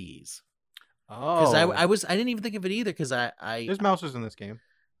mousers with these. Oh, Because I didn't even think of it either, because there's mousers in this game.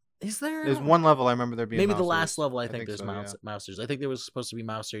 Is there? There's one level I remember there being. Maybe mousers. the last level I think there's so, yeah. mousers. I think there was supposed to be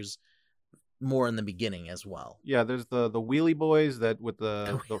mousers more in the beginning as well. Yeah, there's the wheelie boys that with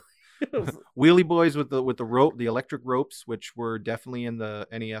the wheelie boys with the rope, the electric ropes, which were definitely in the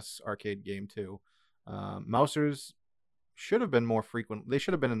NES arcade game too. Mousers should have been more frequent. They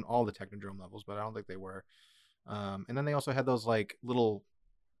should have been in all the Technodrome levels, but I don't think they were. And then they also had those like little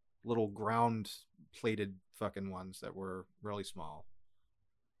ground plated fucking ones that were really small.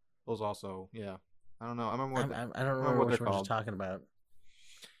 Those also, yeah. I don't know. I remember what I don't remember which one you're talking about.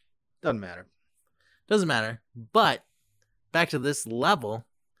 Doesn't matter. Doesn't matter. But back to this level,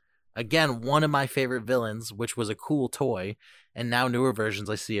 again, one of my favorite villains, which was a cool toy, and now newer versions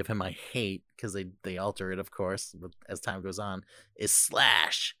I see of him I hate because they alter it, of course, as time goes on, is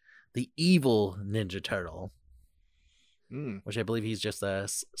Slash, the evil Ninja Turtle, which I believe he's just a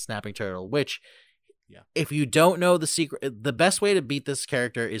snapping turtle, which... Yeah. If you don't know the secret, the best way to beat this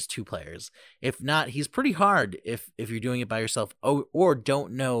character is 2 players. If not, he's pretty hard if you're doing it by yourself or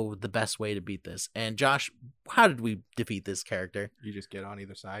don't know the best way to beat this. And Josh, how did we defeat this character? You just get on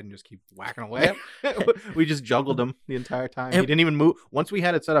either side and just keep whacking away. Yep. We just juggled him the entire time. He didn't even move. Once we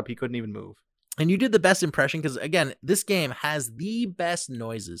had it set up, he couldn't even move. And you did the best impression because, again, this game has the best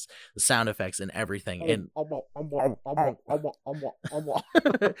noises, the sound effects, and everything. And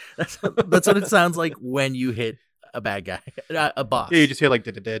that's what it sounds like when you hit a bad guy, a boss. Yeah, you just hear like.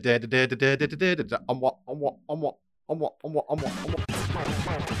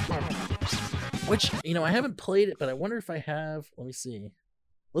 Which, I haven't played it, but I wonder if I have. Let me see.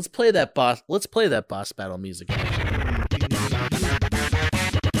 Let's play that boss. Let's play that boss battle music.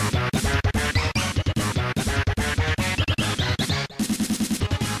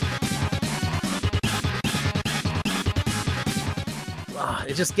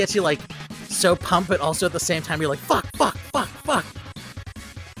 It just gets you like so pumped, but also at the same time you're like fuck.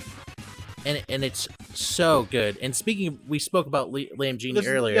 And it's so good. And speaking, we spoke about Lame Genie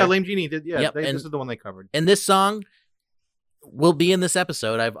earlier. Yeah, Lame Genie did. Yeah, Yep, this is the one they covered. And this song will be in this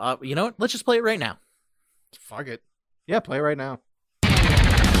episode. You know what? Let's just play it right now. Fuck it. Yeah, play it right now.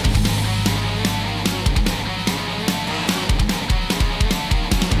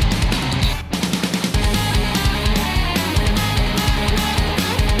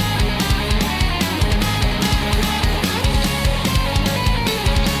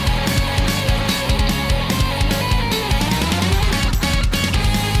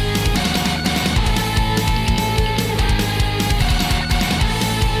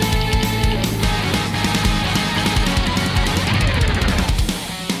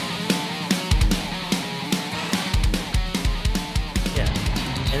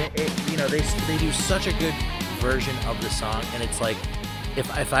 They do such a good version of the song, and it's like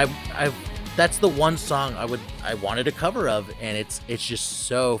if I that's the one song I wanted a cover of, and it's just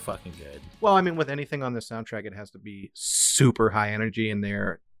so fucking good. Well, I mean, with anything on the soundtrack, it has to be super high energy, and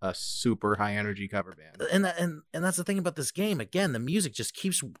they're a super high energy cover band. And that's the thing about this game. Again, the music just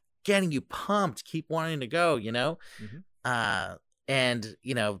keeps getting you pumped, keep wanting to go. Mm-hmm. And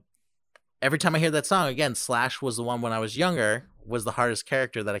every time I hear that song, again, Slash was the one when I was younger, was the hardest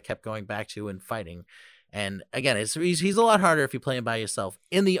character that I kept going back to and fighting. And again, he's a lot harder if you play him by yourself.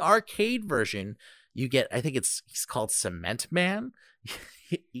 In the arcade version, you get, I think he's called Cement Man.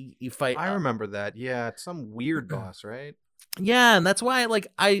 you fight. I remember that. Yeah, it's some weird boss, right? Yeah, and that's why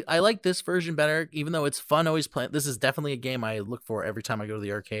I like this version better, even though it's fun always playing. This is definitely a game I look for every time I go to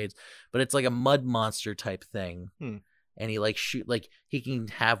the arcades, but it's like a mud monster type thing. And he he can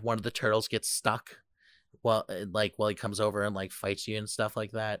have one of the turtles get stuck while he comes over and like fights you and stuff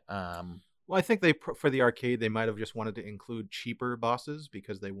like that. Well, I think for the arcade, they might have just wanted to include cheaper bosses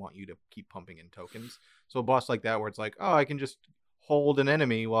because they want you to keep pumping in tokens. So a boss like that where it's like, oh, I can just hold an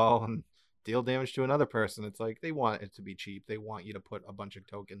enemy while deal damage to another person. It's like they want it to be cheap. They want you to put a bunch of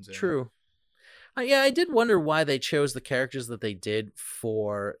tokens in. True. Yeah, I did wonder why they chose the characters that they did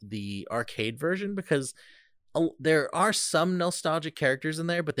for the arcade version, because there are some nostalgic characters in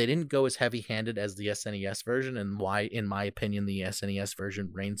there, but they didn't go as heavy-handed as the SNES version, and why, in my opinion, the SNES version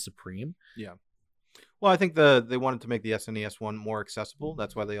reigns supreme. Yeah. Well, I think they wanted to make the SNES one more accessible.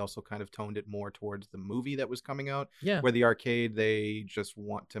 That's why they also kind of toned it more towards the movie that was coming out. Yeah. Where the arcade, they just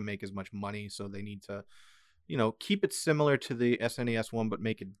want to make as much money, so they need to, keep it similar to the SNES one, but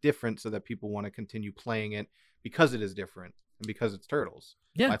make it different so that people want to continue playing it because it is different and because it's Turtles.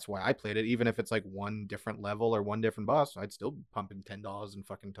 Yeah. That's why I played it. Even if it's like one different level or one different boss, I'd still be pumping $10 and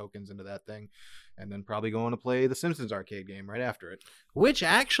fucking tokens into that thing, and then probably going to play the Simpsons arcade game right after it. Which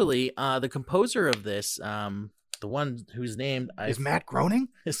actually, the composer of this, the one whose name is Matt Groening?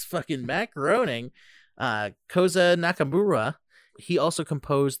 Is fucking Matt Groening, Koza Nakamura. He also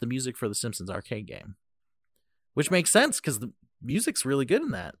composed the music for the Simpsons arcade game, which makes sense because the music's really good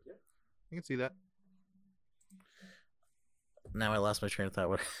in that. I can see that. Now I lost my train of thought.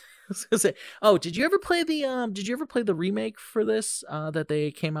 What I was gonna say? Oh, did you ever play the remake for this that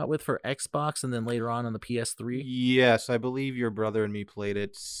they came out with for Xbox and then later on the PS3? Yes, I believe your brother and me played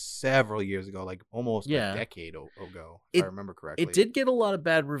it several years ago, like almost a decade ago, if I remember correctly. It did get a lot of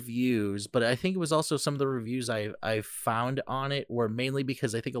bad reviews, but I think it was also some of the reviews I found on it were mainly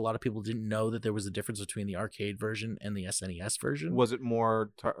because I think a lot of people didn't know that there was a difference between the arcade version and the SNES version. Was it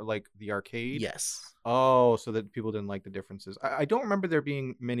more like the arcade? Yes. Oh, so that people didn't like the differences. I don't remember there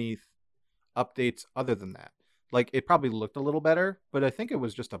being many updates other than that. Like, it probably looked a little better, but I think it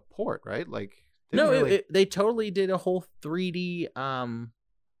was just a port, right? Like, they totally did a whole 3D,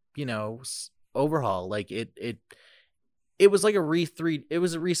 overhaul. Like it was like a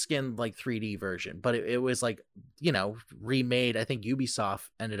reskinned like 3D version, but it was like, remade. I think Ubisoft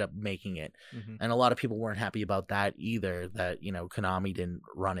ended up making it, and a lot of people weren't happy about that either. That Konami didn't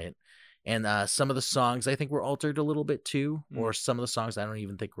run it. And some of the songs I think were altered a little bit too, or some of the songs I don't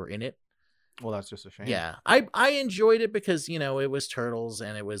even think were in it. Well, that's just a shame. Yeah, I enjoyed it because it was Turtles,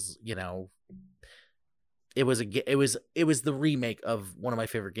 and it was it was the remake of one of my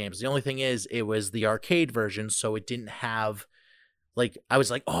favorite games. The only thing is, it was the arcade version, so it didn't have like I was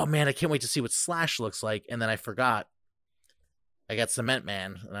like, oh man, I can't wait to see what Slash looks like, and then I forgot. I got Cement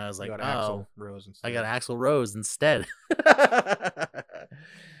Man, and I was like, You got oh, Axl Rose instead. I got Axl Rose instead.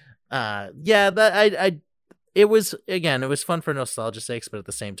 Yeah, that it was fun for nostalgia's sakes, but at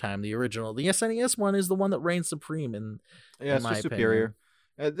the same time, the SNES one is the one that reigns supreme in it's my just superior.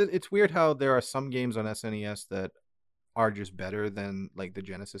 It's weird how there are some games on SNES that are just better than like the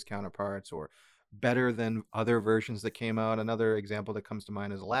Genesis counterparts or better than other versions that came out. Another example that comes to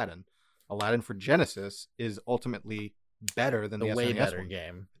mind is Aladdin. Aladdin for Genesis is ultimately better than the way SNES better one.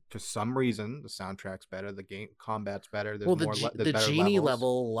 game. For some reason, the soundtrack's better, the game combat's better. There's The better Genie levels.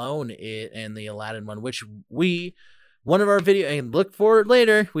 level alone and the Aladdin one, which one of our video, and look for it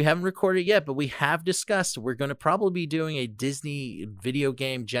later, we haven't recorded yet, but we have discussed we're going to probably be doing a Disney video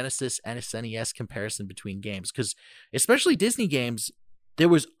game Genesis and SNES comparison between games, because especially Disney games, there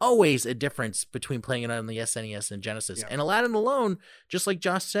was always a difference between playing it on the SNES and Genesis. Yeah. And Aladdin alone, just like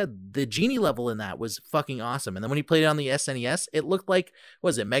Josh said, the Genie level in that was fucking awesome. And then when you played it on the SNES, it looked like, what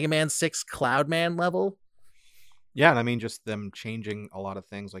was it, Mega Man 6 Cloudman level? Yeah, and I mean just them changing a lot of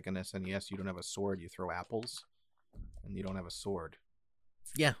things. Like in SNES, you don't have a sword, you throw apples, and you don't have a sword.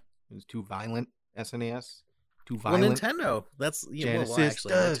 Yeah. It was too violent, SNES. Too violent. Well, Nintendo. That's Genesis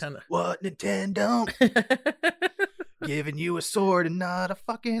does Nintendo. what Nintendo. Giving you a sword and not a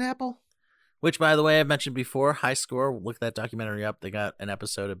fucking apple. Which, by the way, I mentioned before, High Score, look that documentary up. They got an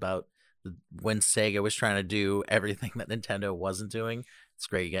episode about when Sega was trying to do everything that Nintendo wasn't doing. It's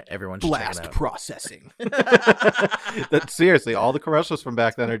great. You get everyone should check it Blast out. processing. Seriously, all the commercials from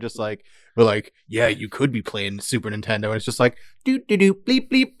back then are just like, we're like, yeah, you could be playing Super Nintendo, and it's just like, doo doo doo, bleep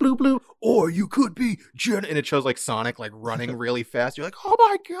bleep, blue blue, or you could be and it shows like Sonic like running really fast. You're like, oh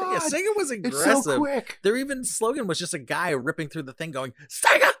my god, Yeah, Sega was it's aggressive. so quick. Their even slogan was just a guy ripping through the thing going,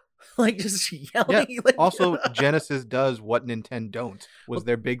 Sega! Like, just yelling. Yeah. Like, Also, Genesis does what Nintendo don't, was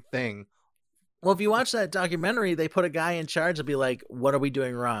their big thing. well, if you watch that documentary, they put a guy in charge to be like, "What are we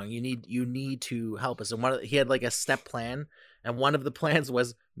doing wrong? You need to help us." And he had like a step plan, and one of the plans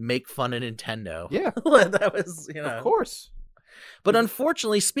was make fun of Nintendo. Yeah, That was, of course. But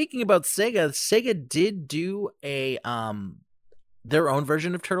unfortunately, speaking about Sega did do a their own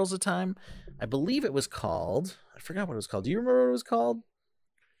version of Turtles of Time. I believe it was called. I forgot what it was called. Do you remember what it was called?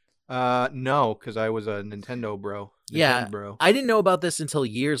 No, because I was a Nintendo bro. Yeah, bro. I didn't know about this until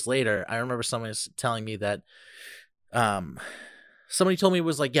years later. I remember someone telling me that somebody told me it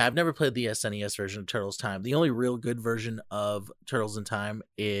was like, yeah, I've never played the SNES version of Turtles Time. The only real good version of Turtles in Time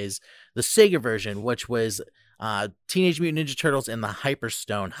is the Sega version, which was Teenage Mutant Ninja Turtles and the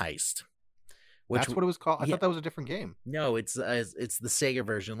Hyperstone Heist. That's what it was called? I Yeah. thought that was a different game. No, it's the Sega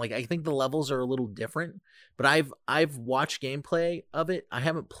version. Like, I think the levels are a little different, but I've watched gameplay of it. I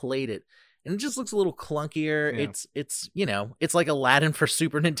haven't played it, and it just looks a little clunkier. Yeah. It's like Aladdin for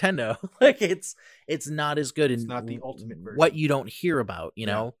Super Nintendo. Like, it's not as good. It's in not the ultimate version. what you don't hear about. You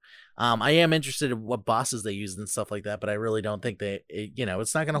know, I am interested in what bosses they used and stuff like that, but I really don't think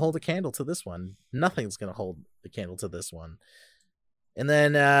it's not going to hold a candle to this one. Nothing's going to hold a candle to this one. And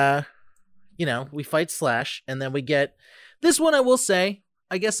then we fight Slash, and then we get this one. I will say,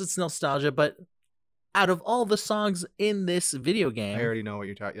 I guess it's nostalgia, but out of all the songs in this video game, I already know what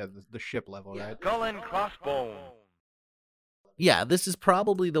you're talking. Yeah, the ship level, right? Skull and Crossbones. yeah, this is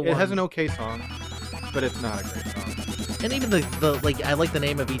probably the one. It has an okay song, but it's not a great song. And even the like, I like the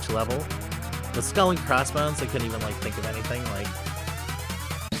name of each level. The Skull and Crossbones, I couldn't even like think of anything like.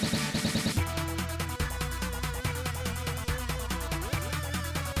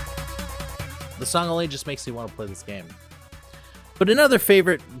 The song only just makes you want to play this game. But another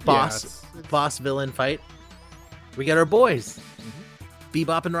favorite boss villain fight, we got our boys,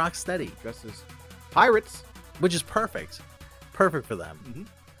 Bebop and Rocksteady, Dressed as pirates. which is perfect for them.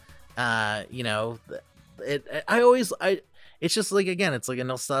 It's just like, again, it's like a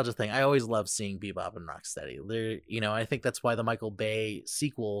nostalgia thing. I always love seeing Bebop and Rocksteady. I think that's why the Michael Bay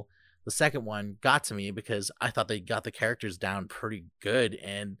sequel, the second one, got to me, because I thought they got the characters down pretty good.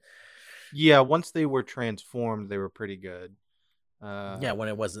 And Yeah, once they were transformed, they were pretty good. when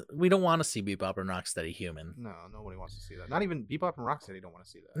it wasn't, we don't want to see Bebop and Rocksteady human. No, nobody wants to see that. Not even Bebop and Rocksteady don't want to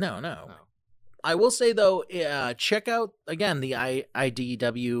see that. No. I will say, though, check out, again, the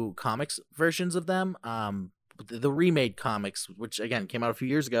IDW comics versions of them. The remade comics, which, again, came out a few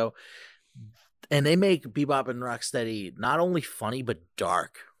years ago. And they make Bebop and Rocksteady not only funny, but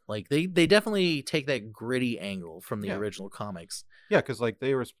dark. Like, they definitely take that gritty angle from the original comics. Yeah, because like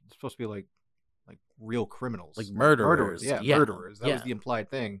they were supposed to be like real criminals, Like murderers. Yeah, murderers. That was the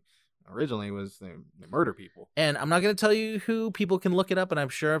implied thing. Originally was they murder people. And I'm not going to tell you who. People can look it up, and I'm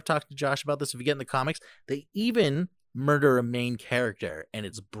sure I've talked to Josh about this if you get in the comics. They even murder a main character, and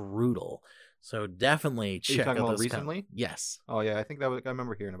it's brutal. So definitely Are you check talking out about this recently? Yes. Oh yeah, I think that was, I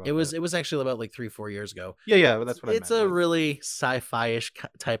remember hearing about It was that. actually about like 3-4 years ago. Yeah, but that's what It's I meant. a really sci-fi-ish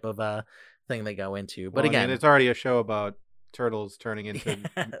type of thing they go into. But Well, I again, mean, it's already a show about turtles turning into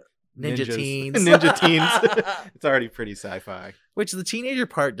Ninja ninjas. teens. Ninja teens. It's already pretty sci-fi. Which the teenager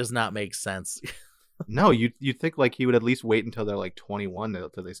part does not make sense. No, you'd think like he would at least wait until they're like 21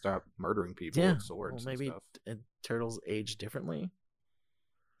 until they stop murdering people with swords maybe and stuff. turtles age differently.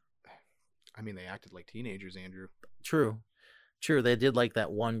 I mean, they acted like teenagers, Andrew. True. They did like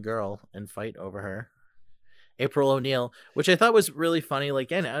that one girl and fight over her. April O'Neil, which I thought was really funny.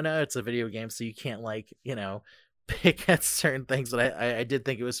 Like, I know it's a video game, so you can't like, pick at certain things, but I did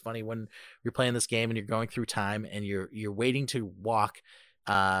think it was funny when you're playing this game and you're going through time and you're waiting to walk.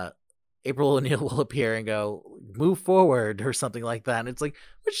 April O'Neil will appear and go, "Move forward" or something like that. And it's like,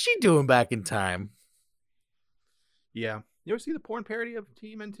 what's she doing back in time? Yeah. You ever see the porn parody of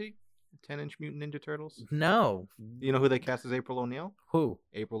TMNT? 10-inch Mutant Ninja Turtles? No. You know who they cast as April O'Neil? Who?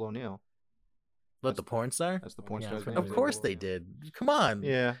 April O'Neil. What, the porn star? That's the porn Yeah, star's name. of course they did. Come on.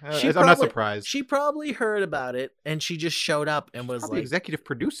 Yeah, She I'm probably- not surprised. She probably heard about it and she just showed up and was Probably like, executive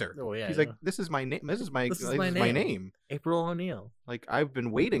producer. Oh, yeah, He's yeah. like, this is my name. This is my my name. April O'Neil. Like, I've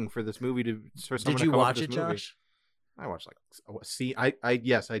been waiting for this movie for someone Did to you come up watch with it, this movie. Josh? I watched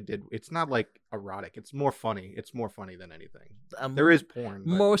yes, I did. It's not like erotic. It's more funny. It's more funny than anything. There is porn,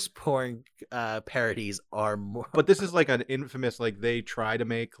 but, Most porn parodies are more. but this is like an infamous, like they try to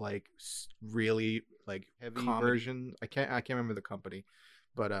make like really like heavy Comedy. version. I can't remember the company,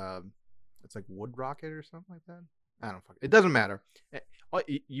 but it's like Wood Rocket or something like that. I don't fuck. It doesn't matter.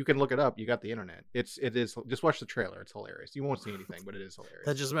 You can look it up. You got the internet. It is. Just watch the trailer. It's hilarious. You won't see anything, but it is hilarious.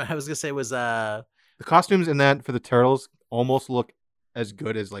 That just I was gonna say was The costumes in that for the turtles almost look as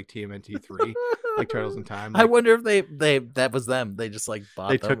good as like TMNT 3, like Turtles in Time. I Like, wonder if they that was them. They just like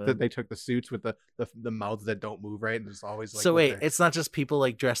bought them. they took the suits with the mouths that don't move right, and it's always like. So with wait, their- it's not just people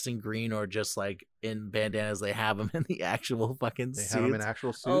like dressed in green or just like in bandanas. They have them in the actual fucking they suits. have them in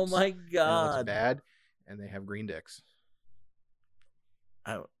actual suits. Oh my and it looks god! bad, and they have green dicks,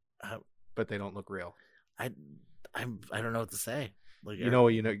 but they don't look real. I don't know what to say. Like,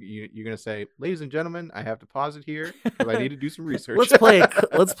 You're gonna say, ladies and gentlemen, I have to pause it here because I need to do some research. let's play a clip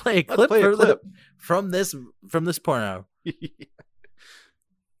Let's play a clip. from this porno.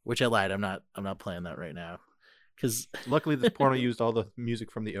 Which I lied. I'm not playing that right now because Luckily, this porno used all the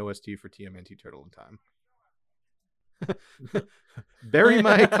music from the OST for TMNT Turtle in Time. Bury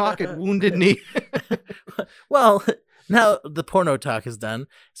my cock at Wounded Knee. well, now the porno talk is done.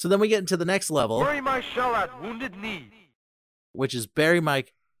 So then we get into the next level, Bury my shell at Wounded Knee. which is bury my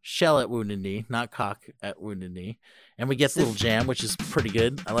shell at Wounded Knee, not cock at Wounded Knee. And we get Little Jam, which is pretty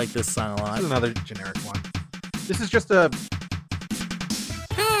good. I like this song a lot. This is another generic one. This is just a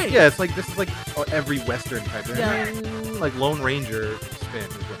Hey! yeah. It's like this is like every Western type of Yeah. like Lone Ranger spin.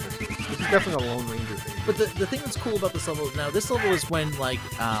 Is what this is. This is definitely a Lone Ranger thing. But the thing that's cool about this level, now this level is when like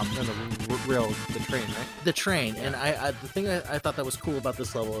No, the train, right? the train, and I the thing I thought that was cool about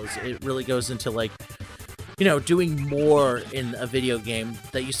this level is it really goes into like, doing more in a video game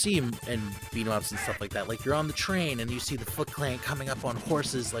that you see in beat 'em ups and stuff like that. Like you're on the train and you see the Foot Clan coming up on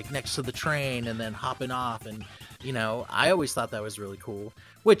horses like next to the train and then hopping off, and I always thought that was really cool.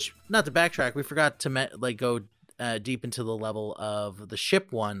 Which, not to backtrack, we forgot to go deep into the level of the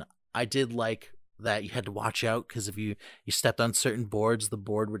ship one. I did like that you had to watch out because if you stepped on certain boards, the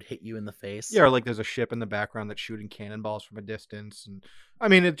board would hit you in the face. Yeah, or like there's a ship in the background that's shooting cannonballs from a distance, and I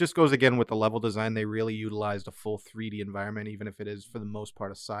mean it just goes again with the level design. They really utilized a full 3D environment, even if it is for the most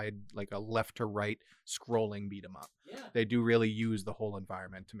part a side, like a left to right scrolling beat 'em up. Yeah. They do really use the whole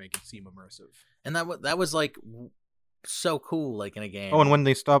environment to make it seem immersive. And that was like so cool, like in a game. Oh, and when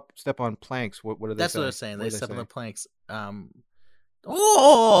they step on planks, what do they That's say? what I was saying. What They do step on say? the planks.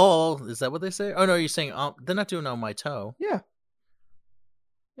 Oh, is that what they say? Oh no, you're saying they're not doing on my toe. Yeah.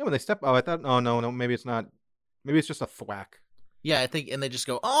 Yeah, when they step. Oh, I thought. Oh no, maybe it's not. Maybe it's just a thwack. Yeah, I think, and they just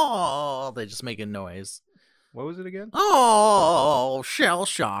go, oh, they just make a noise. What was it again? Oh, shell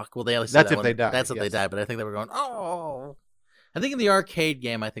shock. Well, they only say That's that if when- they die, That's if they yes. die, but I think they were going, oh. I think in the arcade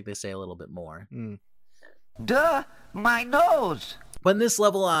game, I think they say a little bit more. Duh, my nose. But in this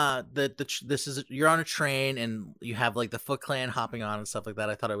level, this is you're on a train and you have like the Foot Clan hopping on and stuff like that.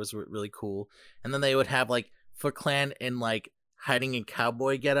 I thought it was really cool. And then they would have like Foot Clan in like hiding in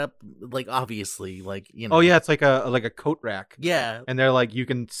cowboy getup, like obviously, like Oh yeah, it's like a coat rack. yeah. And they're like, you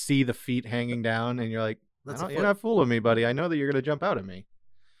can see the feet hanging down, and you're like, That's a you're foot. not fooling me, buddy. I know that you're gonna jump out at me.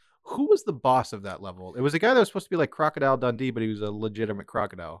 Who was the boss of that level? It was a guy that was supposed to be like Crocodile Dundee, but he was a legitimate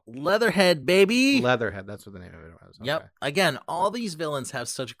crocodile. Leatherhead, baby. Leatherhead, that's what the name of it was. Yep. Okay. Again, all these villains have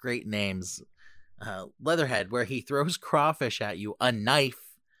such great names. Leatherhead, where he throws crawfish at you, a knife,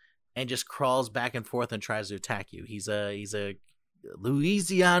 and just crawls back and forth and tries to attack you. He's a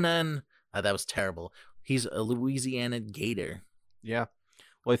Louisianan. That was terrible. He's a Louisiana gator. Yeah.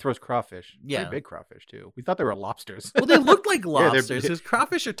 Well, he throws crawfish. Yeah. Pretty big crawfish, too. We thought they were lobsters. Well, they look like Yeah, they're lobsters. big. His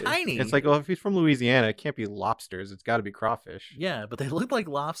crawfish are tiny. It's like, well, if he's from Louisiana, it can't be lobsters. It's got to be crawfish. Yeah, but they look like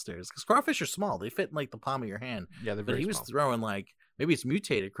lobsters because crawfish are small. They fit in like the palm of your hand. Yeah, they're But very he was small. throwing like maybe it's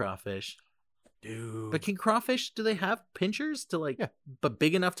mutated crawfish. Dude. But can crawfish? Do they have pinchers to like? Yeah. But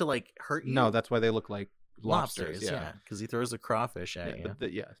big enough to like hurt you? No, that's why they look like lobsters. Yeah, because he throws a crawfish at you.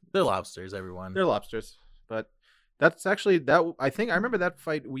 Yeah. They're lobsters, everyone. They're lobsters. But that's actually that. I think I remember that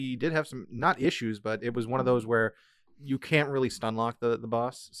fight. We did have some not issues, but it was one of those where you can't really stun lock the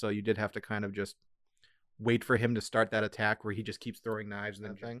boss, so you did have to kind of just wait for him to start that attack where he just keeps throwing knives and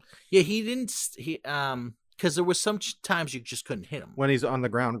everything. Yeah, he didn't. Because there was some times you just couldn't hit him. When he's on the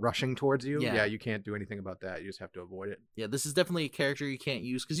ground rushing towards you, Yeah. yeah, you can't do anything about that. You just have to avoid it. Yeah, this is definitely a character you can't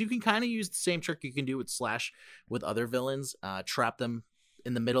use because you can kind of use the same trick you can do with Slash with other villains. Trap them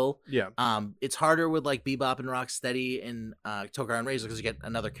in the middle. Yeah. It's harder with like Bebop and Rocksteady and Tokar and Razor because you get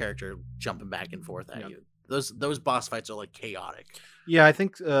another character jumping back and forth at Yeah. you. Those boss fights are like chaotic. Yeah, I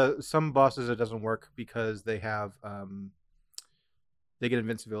think some bosses it doesn't work because they have they get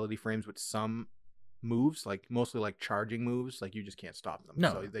invincibility frames with some moves, like mostly like charging moves, like you just can't stop them.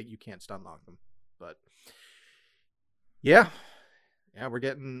 No. So you can't stun lock them. But yeah, we're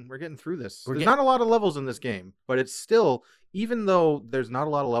getting through this. There's not a lot of levels in this game, but it's still, even though there's not a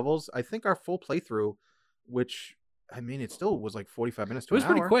lot of levels, I think our full playthrough, which I mean, it still was like 45 minutes to It was an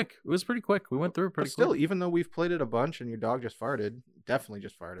pretty hour. quick. It was pretty quick. We went through it But pretty still, quick. even though we've played it a bunch and your dog just farted, definitely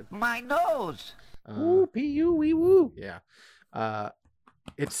just farted. My nose. Woo, pee-oo, wee-woo. Yeah.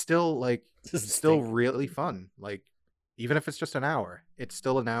 It's still like, This it's still stinks. really fun. Like, even if it's just an hour, it's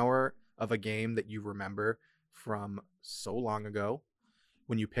still an hour of a game that you remember from so long ago.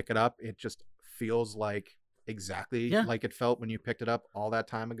 When you pick it up, it just feels like exactly Yeah. like it felt when you picked it up all that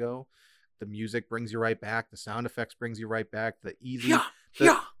time ago. The music brings you right back. The sound effects brings you right back. The easy, Yeah, the-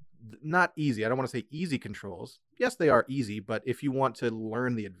 yeah. not easy. I don't want to say easy controls. Yes, they are easy, but if you want to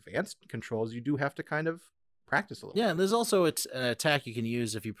learn the advanced controls, you do have to kind of practice a little. Yeah, and there's also an attack you can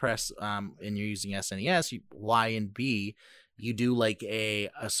use if you press and you're using SNES, Y and B, you do like a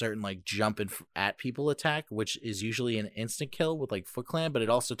certain like jump at people attack, which is usually an instant kill with like Foot Clan, but it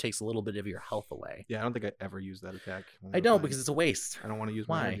also takes a little bit of your health away. Yeah, I don't think I ever use that attack. I don't because it's a waste. I don't want to use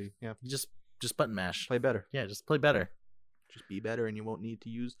Why? my energy. Yeah, You just button mash. play better. Yeah, just play better. Just be better, and you won't need to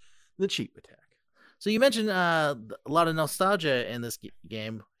use the cheap attack. So you mentioned a lot of nostalgia in this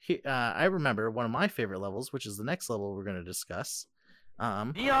game. I remember one of my favorite levels, which is the next level we're going to discuss.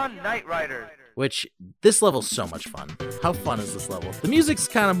 Neon Knight Riders. Which this level's so much fun. How fun is this level? The music's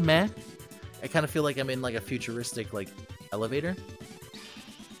kind of meh. I kind of feel like I'm in like a futuristic like elevator.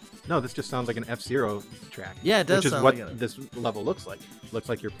 No, this just sounds like an F-Zero track. Yeah, it does Which is sound what like it. this level looks like. Looks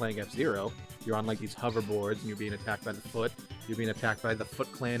like you're playing F-Zero. You're on like these hoverboards and you're being attacked by the Foot. You're being attacked by the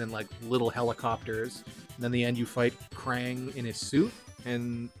Foot Clan and like little helicopters. And then in the end you fight Krang in his suit.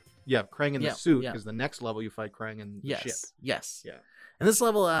 And yeah, Krang in the suit is the next level. You fight Krang in the ship. Yes. Yeah. And this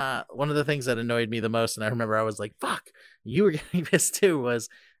level, one of the things that annoyed me the most, and I remember I was like, fuck, you were getting pissed too, was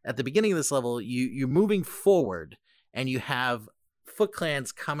at the beginning of this level, you're moving forward and you have Foot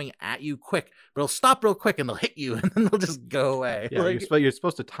Clans coming at you quick, but it'll stop real quick and they'll hit you and then they'll just go away. Yeah, Like, you're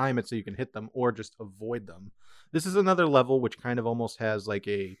supposed to time it so you can hit them or just avoid them. This is another level which kind of almost has like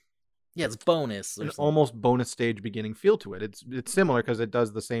it's bonus. or an something. almost bonus stage beginning feel to it. It's similar because it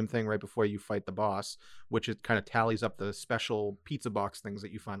does the same thing right before you fight the boss, which it kind of tallies up the special pizza box things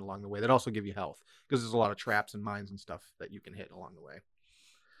that you find along the way that also give you health because there's a lot of traps and mines and stuff that you can hit along the way.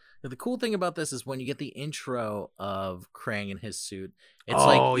 Now, the cool thing about this is when you get the intro of Krang in his suit, it's Oh,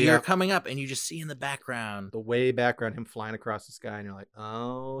 like yeah. you're coming up and you just see in the background. The way background, him flying across the sky, and you're like,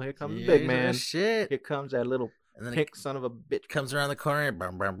 oh, here comes the Yeah, big man. Shit. Here comes that little And then pink son of a bitch. it comes around the corner.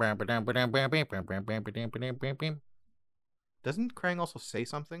 Doesn't Krang also say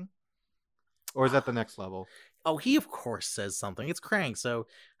something? Or is that the next level? Oh, he of course says something. It's Krang, so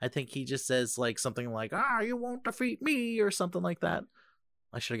I think he just says like something like you won't defeat me" or something like that.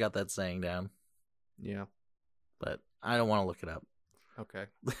 I should have got that saying down, Yeah. but I don't want to look it up. Okay.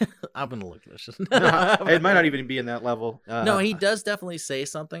 I'm gonna look at this. It might not even be in that level. No, he does definitely say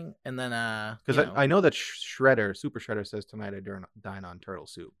something, and then because I know that Shredder, Super Shredder, says tonight I dine on turtle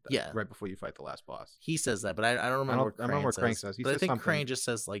soup. Yeah, right before you fight the last boss. He says that, but I don't remember. I remember what Krang says. He But says I think something. Krang just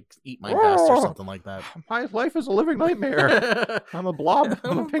says like "eat my best" or something like that. My life is a living nightmare. I'm a blob.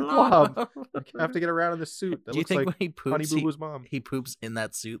 I'm a pink blob. I have to get around in this suit. That Do you looks think like when he poops, Honey Boo Boo's mom? he poops in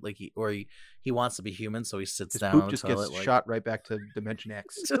that suit, like he wants to be human, so he sits His down. poop on just the gets toilet, like, shot right back to Dimension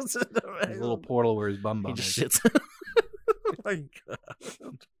X. just in the His little portal where his bum He is. just shits. Oh my god.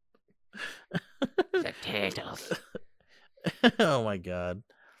 The turtles. Oh my god.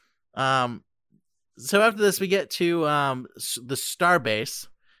 So after this, we get to the Starbase,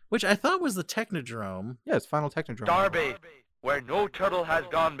 which I thought was the Technodrome. Yeah, it's Final Technodrome. Starbase, where no turtle has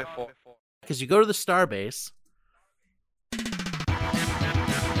gone before. Because you go to the Starbase, and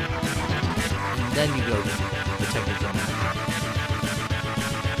then you go to the Technodrome.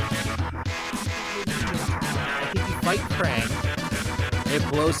 I think you fight Krang,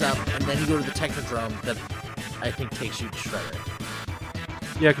 it blows up, and then you go to the Technodrome that I think takes you to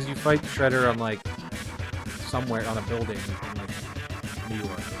Shredder. Yeah, because you fight Shredder on like somewhere on a building in like New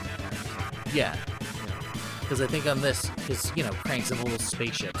York. Yeah. Because I think on this, because, Krang's in a little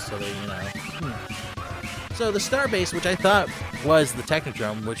spaceship, so they, So the Starbase, which I thought was the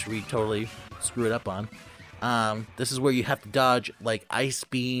Technodrome, which we totally screwed up on. This is where you have to dodge, like, ice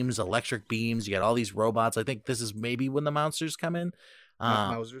beams, electric beams. You got all these robots. I think this is maybe when the monsters come in.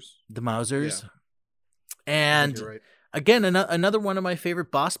 Mausers. The Mausers. Yeah. And You're right. again, another one of my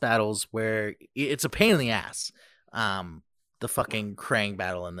favorite boss battles where it's a pain in the ass. The fucking Krang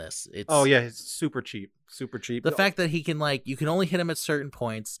battle in this. It's super cheap. Super cheap. The fact that he can, like, you can only hit him at certain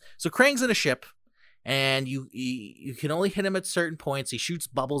points. So Krang's in a ship, and you can only hit him at certain points. He shoots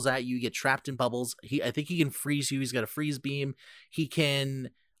bubbles at you. You get trapped in bubbles. I think he can freeze you. He's got a freeze beam. He can.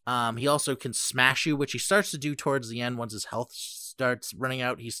 He also can smash you, which he starts to do towards the end. Once his health starts running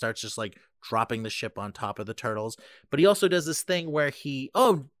out, he starts just like dropping the ship on top of the turtles. But he also does this thing where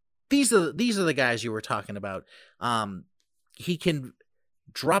these are the guys you were talking about. He can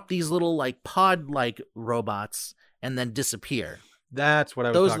drop these little like pod like robots and then disappear. That's what I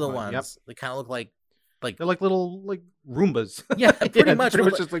was Those are talking the about. ones. Yep. They kind of look like They're like little like Roombas. yeah, pretty much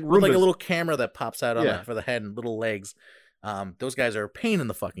just like with like a Roombas. little camera that pops out on for the head and little legs. Those guys are a pain in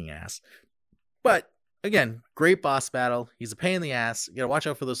the fucking ass. But again, great boss battle. He's a pain in the ass. You gotta watch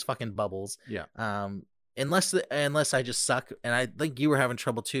out for those fucking bubbles. Yeah. Unless I just suck, and I think you were having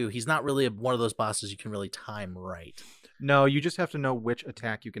trouble too. He's not really one of those bosses you can really time right. No, you just have to know which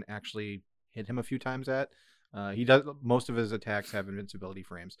attack you can actually hit him a few times at. He does. Most of his attacks have invincibility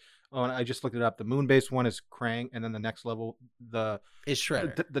frames. Oh, and I just looked it up. The moon-based one is Krang, and then the next level, Is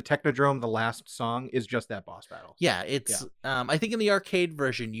Shredder. the Technodrome, the last song is just that boss battle. Yeah, it's. Yeah. I think in the arcade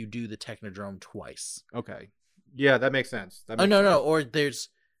version you do the Technodrome twice. Okay. Yeah, that makes sense. No. Or there's.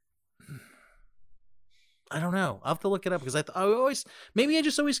 I don't know. I'll have to look it up because I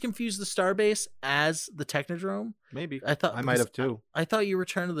just always confused the Starbase as the Technodrome. Maybe. I might have too. I thought you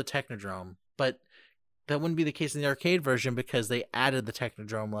returned to the Technodrome, but that wouldn't be the case in the arcade version because they added the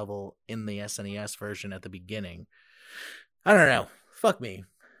Technodrome level in the SNES version at the beginning. I don't know. Fuck me.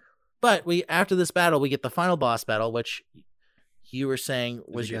 But after this battle, we get the final boss battle, which you were saying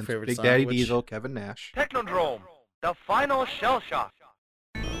was your favorite Big song. Daddy Diesel, Kevin Nash. Technodrome, the final shell shock.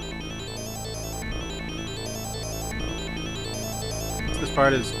 This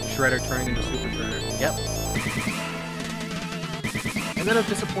part is Shredder turning into Super Shredder. Yep. And then a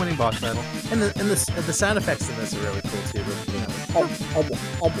disappointing boss battle. And the sound effects in this are really cool too.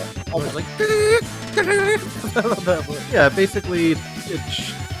 Yeah, basically,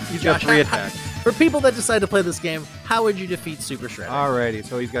 he's got 3 attacks. For people that decide to play this game, how would you defeat Super Shredder? Alrighty,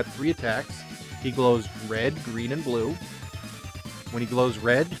 so he's got 3 attacks. He glows red, green, and blue. When he glows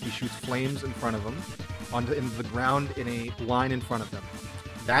red, he shoots flames in front of him, into the ground in a line in front of him.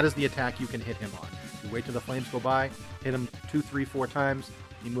 That is the attack you can hit him on. You wait till the flames go by, hit him 2, 3, 4 times,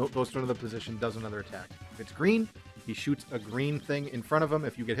 he goes to another position, does another attack. If it's green, he shoots a green thing in front of him.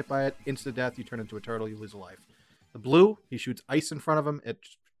 If you get hit by it, instant death, you turn into a turtle, you lose a life. The blue, he shoots ice in front of him, it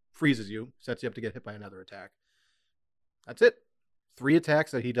freezes you, sets you up to get hit by another attack. That's it. 3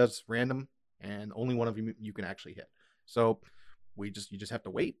 attacks that he does random, and only one of them you can actually hit. So you just have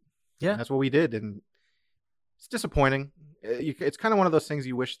to wait. Yeah. And that's what we did, and it's disappointing. It's kind of one of those things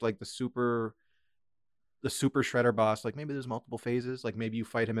you wish, like the super Shredder boss, like maybe there's multiple phases. Like maybe you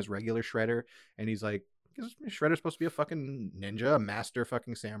fight him as regular Shredder, and he's like, because Shredder's supposed to be a fucking ninja, a master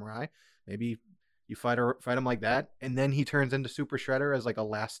fucking samurai. Maybe You fight him like that, and then he turns into Super Shredder as like a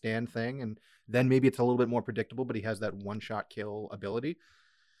last stand thing, and then maybe it's a little bit more predictable, but he has that one-shot kill ability.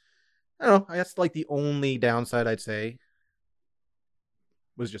 I don't know. That's like the only downside I'd say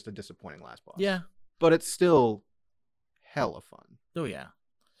was just a disappointing last boss. Yeah. But it's still hella fun. Oh, yeah.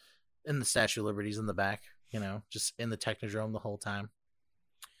 And the Statue of Liberty's in the back, just in the Technodrome the whole time.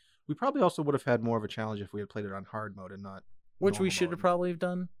 We probably also would have had more of a challenge if we had played it on hard mode and not Which we normal should mode. have probably have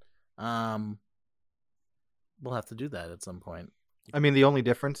done. We'll have to do that at some point. I mean, the only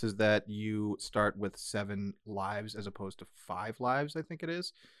difference is that you start with 7 lives as opposed to 5 lives, I think it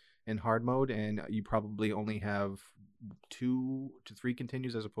is, in hard mode, and you probably only have 2 to 3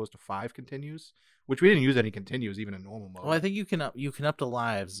 continues as opposed to 5 continues, which we didn't use any continues even in normal mode. Well, I think you can up the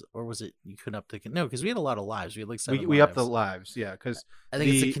lives, or was it you could up the no? Because we had a lot of lives. We had like 7 we lives. upped the lives, yeah, because I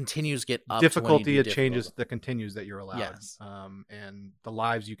think it's the continues get up difficulty. to It changes the continues that you're allowed. Yes. And the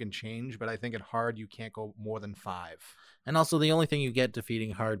lives you can change, but I think at hard you can't go more than 5. And also, the only thing you get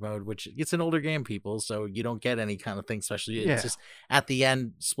defeating hard mode, which it's an older game, people, so you don't get any kind of thing special. It's just at the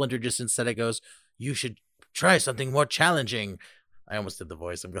end, Splinter just instead it goes, "You should try something more challenging." I almost did the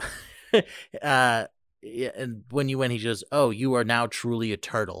voice. I'm going. Yeah, and when you win, he goes, "Oh, you are now truly a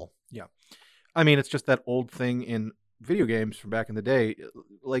turtle." Yeah, I mean, it's just that old thing in video games from back in the day.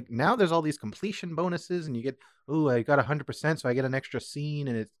 Like now, there's all these completion bonuses, and you get, "Ooh, I got 100%, so I get an extra scene,"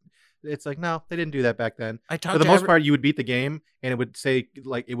 and it's like, no, they didn't do that back then. For the most part, you would beat the game, and it would say,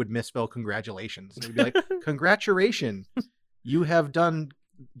 like, it would misspell congratulations. It would be like, congratulations, you have done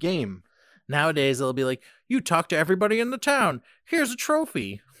game. Nowadays, it'll be like, you talk to everybody in the town. Here's a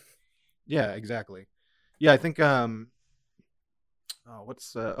trophy. Yeah, exactly. Yeah, I think,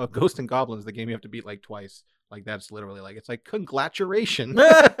 what's Ghost and Goblins, the game you have to beat, like, twice. Like, that's literally, like, it's like, congratulations.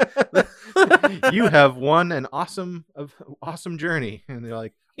 You have won an awesome journey. And they're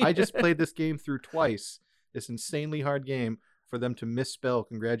like, I just played this game through twice. This insanely hard game for them to misspell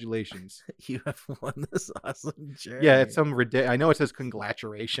congratulations. You have won this awesome journey. Yeah, it's some ridiculous. I know it says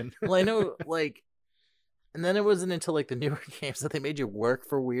congratulation. Well, I know, like, and then it wasn't until like the newer games that they made you work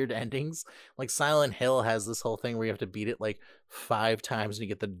for weird endings. Like Silent Hill has this whole thing where you have to beat it like 5 times and you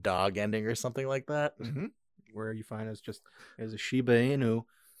get the dog ending or something like that. Mm-hmm. Where you find as a Shiba Inu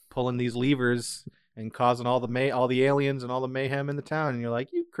pulling these levers and causing all the aliens and all the mayhem in the town, and you're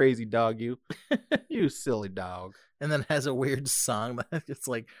like, you crazy dog, you silly dog. And then has a weird song that it's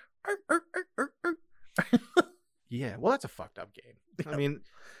like, yeah, well, that's a fucked up game. I mean,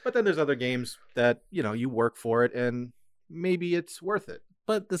 but then there's other games that you work for it and maybe it's worth it.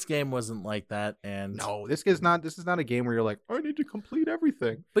 But this game wasn't like that, and no, this is not a game where you're like, I need to complete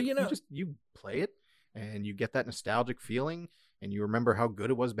everything. But you play it and you get that nostalgic feeling. And you remember how good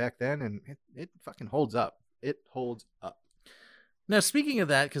it was back then, and it fucking holds up. It holds up. Now, speaking of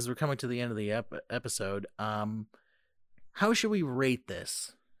that, because we're coming to the end of the episode, how should we rate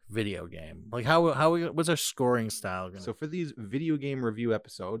this video game? Like, what's our scoring style gonna? So for these video game review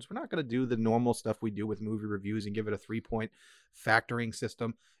episodes, we're not going to do the normal stuff we do with movie reviews and give it a 3-point factoring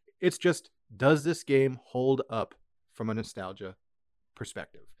system. It's just, does this game hold up from a nostalgia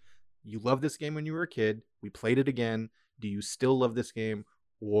perspective? You loved this game when you were a kid. We played it again. Do you still love this game,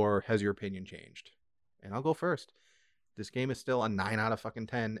 or has your opinion changed? And I'll go first. This game is still a 9 out of fucking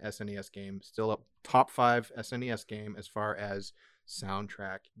 10 SNES game. Still a top 5 SNES game as far as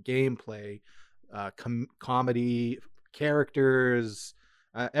soundtrack, gameplay, comedy, characters,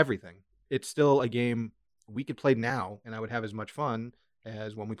 everything. It's still a game we could play now, and I would have as much fun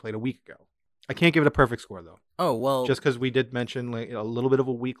as when we played a week ago. I can't give it a perfect score, though. Oh, well. Just because we did mention like a little bit of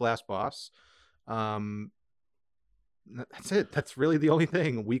a weak last boss. That's it. That's really the only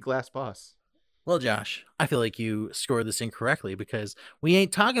thing. Weak last boss. Well, Josh, I feel like you scored this incorrectly because we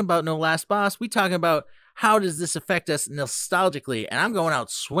ain't talking about no last boss. We talking about how does this affect us nostalgically, and I'm going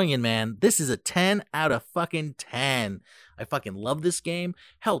out swinging, man. This is a 10 out of fucking 10. I fucking love this game.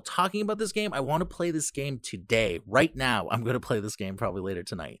 Hell, talking about this game, I want to play this game today. Right now, I'm going to play this game probably later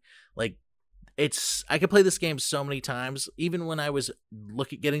tonight. Like, I could play this game so many times. Even when I was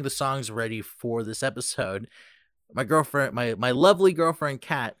getting the songs ready for this episode, my girlfriend, my lovely girlfriend,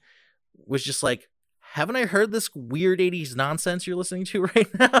 Kat, was just like, haven't I heard this weird 80s nonsense you're listening to right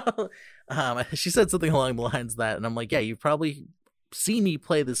now? She said something along the lines of that, and I'm like, yeah, you've probably seen me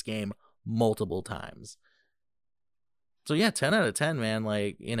play this game multiple times. So yeah, 10 out of 10, man.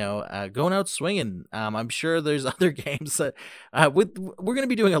 Like, going out swinging. I'm sure there's other games that we're going to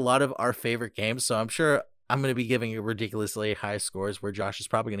be doing a lot of our favorite games, so I'm sure I'm going to be giving ridiculously high scores where Josh is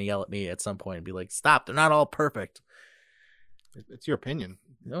probably going to yell at me at some point and be like, stop, they're not all perfect. It's your opinion.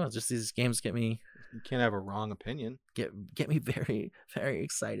 No, just these games get me. You can't have a wrong opinion. Get me very, very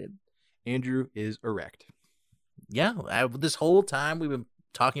excited. Andrew is erect. Yeah, this whole time we've been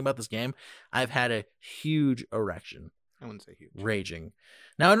talking about this game, I've had a huge erection. I wouldn't say huge. Raging.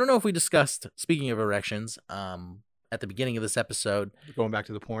 Now, I don't know if we discussed, speaking of erections, at the beginning of this episode. Going back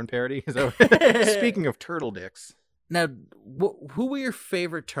to the porn parody? Is that speaking of turtle dicks. Now, who were your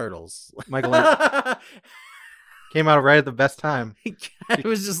favorite turtles? Michelangelo. Came out right at the best time. I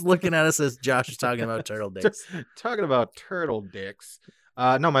was just looking at us as Josh was talking about turtle dicks. Talking about turtle dicks.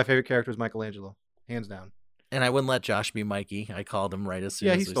 No, my favorite character was Michelangelo. Hands down. And I wouldn't let Josh be Mikey. I called him right as soon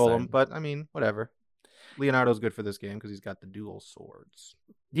as he we stole started. him, but I mean, whatever. Leonardo's good for this game because he's got the dual swords.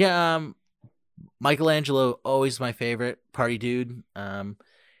 Yeah, Michelangelo, always my favorite party dude.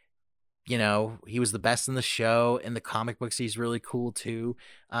 You know, he was the best in the show. In the comic books, he's really cool too.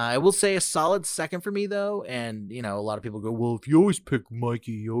 I will say a solid second for me though. And, you know, a lot of people go, well, if you always pick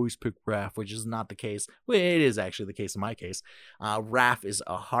Mikey, you always pick Raph, which is not the case. Well, it is actually the case in my case. Raph is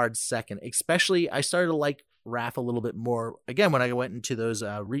a hard second, especially I started to like Raph a little bit more. Again, when I went into those,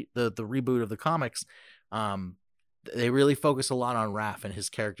 the reboot of the comics, they really focus a lot on Raph, and his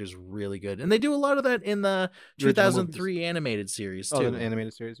character's really good. And they do a lot of that in the 2003 animated series too. Oh, the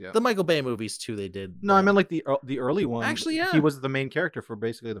animated series, yeah. The Michael Bay movies too. They did. No, I meant like the early one. Actually, yeah. He was the main character for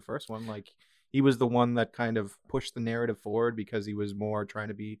basically the first one. Like he was the one that kind of pushed the narrative forward because he was more trying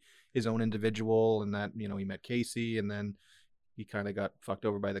to be his own individual, and that, you know, he met Casey, and then he kind of got fucked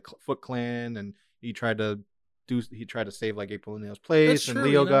over by the Foot Clan, and he tried to save like April O'Neil's place, That's and true,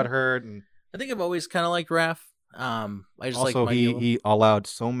 Leo you know? got hurt, and I think I've always kind of liked Raph. I just also like he allowed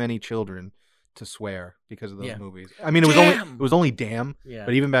so many children to swear because of those Yeah. movies. I mean, it was only damn, Yeah.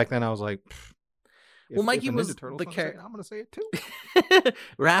 but even back then I was like, Well, Mikey if a was Ninja Turtle's the gonna say it, character. I'm gonna say it too.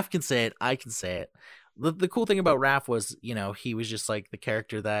 Raph can say it. I can say it. The cool thing about Raph was, you know, he was just like the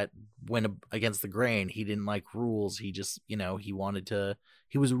character that went against the grain. He didn't like rules. He just, you know, he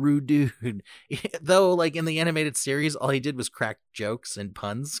was a rude dude. Though, like in the animated series, all he did was crack jokes and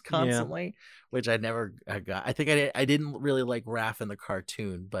puns constantly, which I never got. I think I didn't really like Raph in the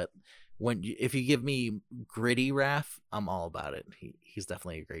cartoon, but if you give me gritty Raph, I'm all about it. He's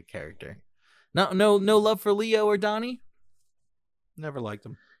definitely a great character. No love for Leo or Donnie? Never liked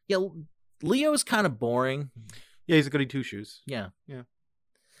him. Yeah, Leo's kind of boring. Yeah, he's a goody two shoes. Yeah. Yeah.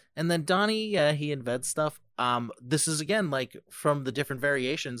 And then Donnie, he invents stuff. This is again like from the different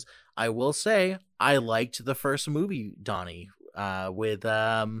variations. I will say I liked the first movie Donnie with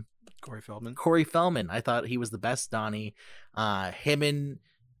Corey Feldman. Corey Feldman. I thought he was the best Donnie.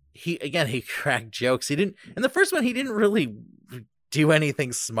 He cracked jokes. He didn't in the first one. He didn't really do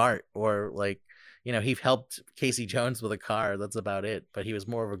anything smart or like. You know, he helped Casey Jones with a car. That's about it. But he was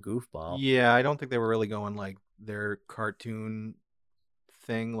more of a goofball. Yeah, I don't think they were really going like their cartoon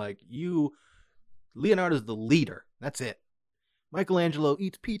thing. Like Leonardo's the leader. That's it. Michelangelo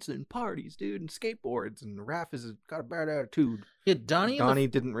eats pizza and parties, dude, and skateboards. And Raph has got a bad attitude. Yeah, Donnie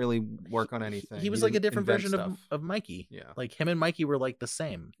didn't really work on anything. He was like a didn't different invent version stuff. of Mikey. Yeah. Like him and Mikey were like the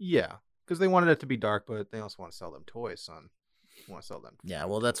same. Yeah, because they wanted it to be dark, but they also want to sell them toys, son. Want to sell them. Yeah,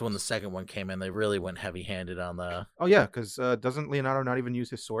 well, that's when the second one came in. They really went heavy-handed on the. Oh yeah, because doesn't Leonardo not even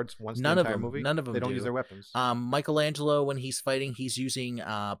use his swords once None the of entire them. movie? None of them They don't do. use their weapons. Michelangelo, when he's fighting, he's using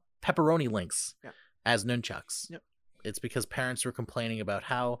pepperoni links as nunchucks. Yep. It's because parents were complaining about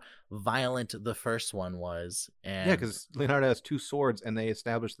how violent the first one was, and Yeah, because Leonardo has two swords, and they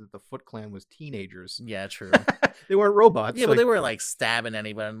established that the Foot Clan was teenagers. yeah, true. They weren't robots. Yeah, but they were like stabbing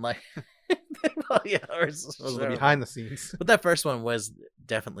anybody, and like, well, yeah, those are behind the scenes. But that first one was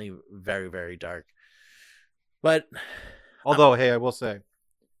definitely very, very dark. But Although, hey, I will say,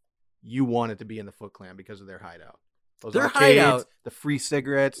 you wanted to be in the Foot Clan because of their hideout. Those Their arcades, hideout the free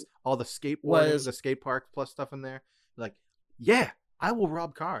cigarettes, all the skateboarding, the skate park plus stuff in there. Like, yeah, I will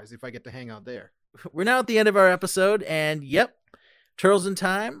rob cars if I get to hang out there. we're now at the end of our episode, and yep, Turtles in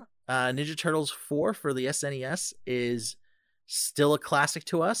Time, Ninja Turtles 4 for the SNES is still a classic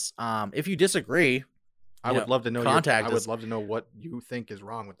to us. If you disagree, I would love to know. contact I us. would love to know what you think is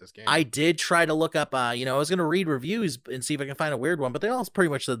wrong with this game. I did try to look up, I was going to read reviews and see if I can find a weird one, but they all pretty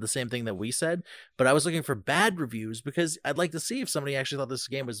much said the same thing that we said. But I was looking for bad reviews because I'd like to see if somebody actually thought this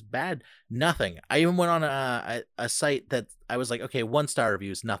game was bad. Nothing. I even went on a site that I was like, okay, 1-star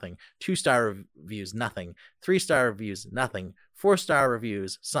reviews, nothing. 2-star reviews, nothing. 3-star reviews, nothing. 4-star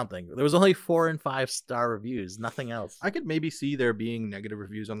reviews, something. There was only 4 and 5-star reviews, nothing else. I could maybe see there being negative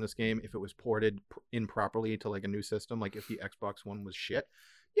reviews on this game if it was ported improperly to like a new system, like if the Xbox One was shit.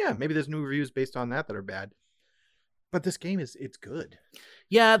 Yeah, maybe there's new reviews based on that are bad. But this game it's good.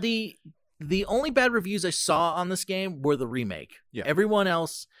 Yeah, the only bad reviews I saw on this game were the remake. Yeah. Everyone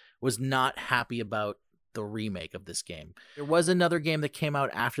else was not happy about the remake of this game. There was another game that came out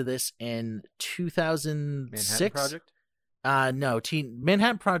after this in 2006. Manhattan Project? No,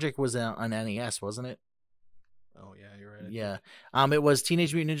 Manhattan Project was on NES, wasn't it? Oh yeah, you're right. Yeah. It was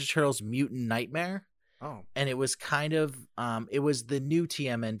Teenage Mutant Ninja Turtles Mutant Nightmare. Oh. And it was kind of it was the new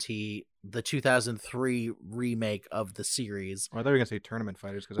TMNT, the 2003 remake of the series. Oh, I thought you were gonna say Tournament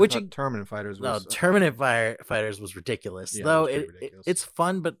Fighters because I thought Tournament Fighters was Tournament Fighters was ridiculous. Yeah, Though it was ridiculous. it's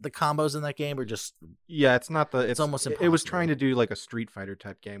fun, but the combos in that game are just it's not the it's almost It was impossible. trying to do like a Street Fighter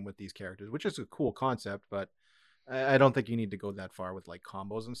type game with these characters, which is a cool concept, but I don't think you need to go that far with like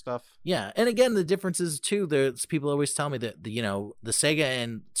combos and stuff. Yeah, and again, the differences too. There's people always tell me that the Sega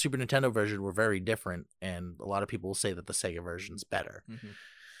and Super Nintendo version were very different, and a lot of people will say that the Sega version's better. Mm-hmm.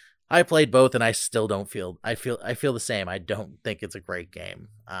 I played both, and I still don't feel. I feel the same. I don't think it's a great game.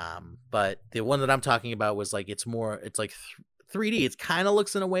 But the one that I'm talking about was like it's like 3D. It kind of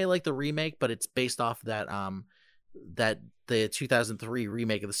looks in a way like the remake, but it's based off that the 2003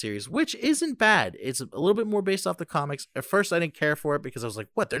 remake of the series, which isn't bad. It's a little bit more based off the comics. At first, I didn't care for it because I was like,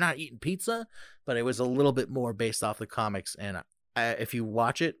 "What? They're not eating pizza?" But it was a little bit more based off the comics, and if you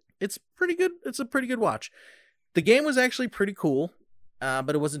watch it, it's pretty good. It's a pretty good watch. The game was actually pretty cool,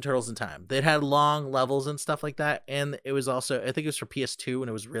 but it wasn't Turtles in Time. They had long levels and stuff like that, and it was also, I think it was for PS2, and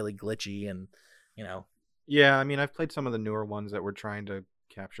it was really glitchy, and Yeah, I mean, I've played some of the newer ones that were trying to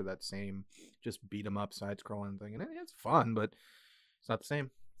capture that same just beat 'em up side scrolling thing, and it's fun, but it's not the same.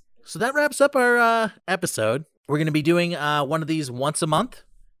 So that wraps up our episode. We're going to be doing one of these once a month.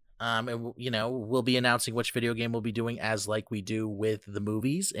 And we'll be announcing which video game we'll be doing as like we do with the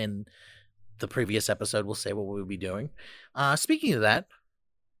movies. In the previous episode, we'll say what we'll be doing. Speaking of that,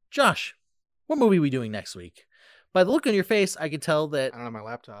 Josh, what movie are we doing next week? By the look on your face, I can tell that. I don't have my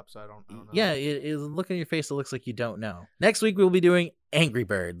laptop, so I don't know. Yeah, look on your face, it looks like you don't know. Next week, we'll be doing Angry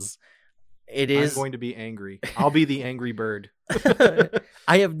Birds. I'm going to be angry. I'll be the angry bird.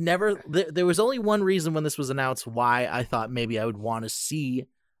 I have never. There was only one reason when this was announced why I thought maybe I would want to see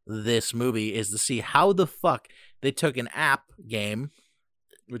this movie is to see how the fuck they took an app game,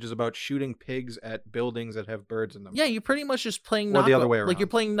 which is about shooting pigs at buildings that have birds in them. Yeah, you're pretty much just playing the other way around. Like you're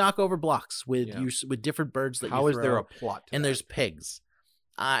playing knockover blocks with with different birds that How you is throw, there a plot to and that? there's pigs.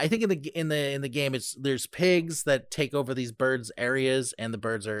 I think in the game there's pigs that take over these birds' areas, and the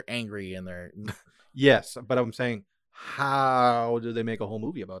birds are angry and they're yes, but I'm saying, how do they make a whole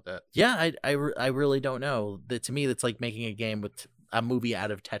movie about that? Yeah, I really don't know. To me, that's like making a game with a movie out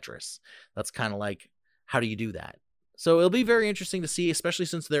of Tetris. That's kind of like, how do you do that? So it'll be very interesting to see, especially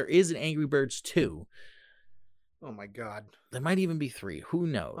since there is an Angry Birds 2. Oh my God. There might even be 3. Who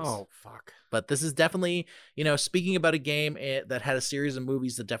knows? Oh, fuck. But this is definitely, speaking about a game that had a series of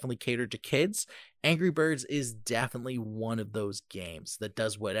movies that definitely catered to kids, Angry Birds is definitely one of those games that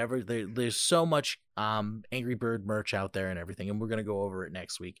does whatever. There's so much Angry Bird merch out there and everything, and we're going to go over it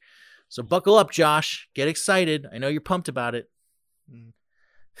next week. So buckle up, Josh. Get excited. I know you're pumped about it.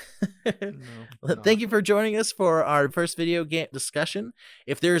 No, Thank you for joining us for our first video game discussion.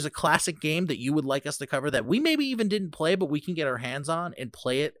 If there's a classic game that you would like us to cover that we maybe even didn't play, but we can get our hands on and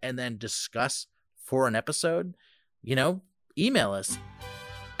play it and then discuss for an episode, email us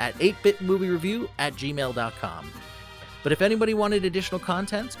at 8bitmoviereview@gmail.com. But if anybody wanted additional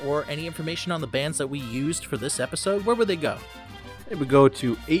content or any information on the bands that we used for this episode, where would they go? They would go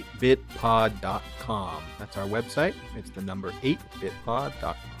to 8bitpod.com. That's our website. It's the number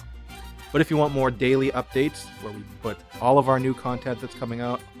 8bitpod.com. But if you want more daily updates, where we put all of our new content that's coming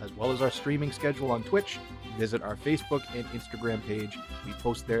out, as well as our streaming schedule on Twitch, visit our Facebook and Instagram page. We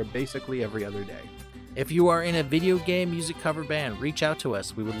post there basically every other day. If you are in a video game music cover band, reach out to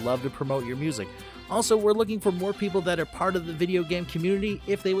us. We would love to promote your music. Also, we're looking for more people that are part of the video game community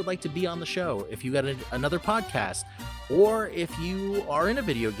if they would like to be on the show. If you got another podcast, or if you are in a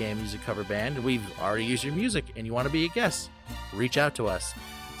video game music cover band, we've already used your music and you want to be a guest, reach out to us.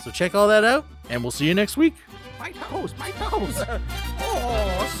 So check all that out, and we'll see you next week. My toes, my toes.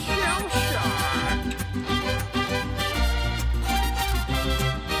 Oh,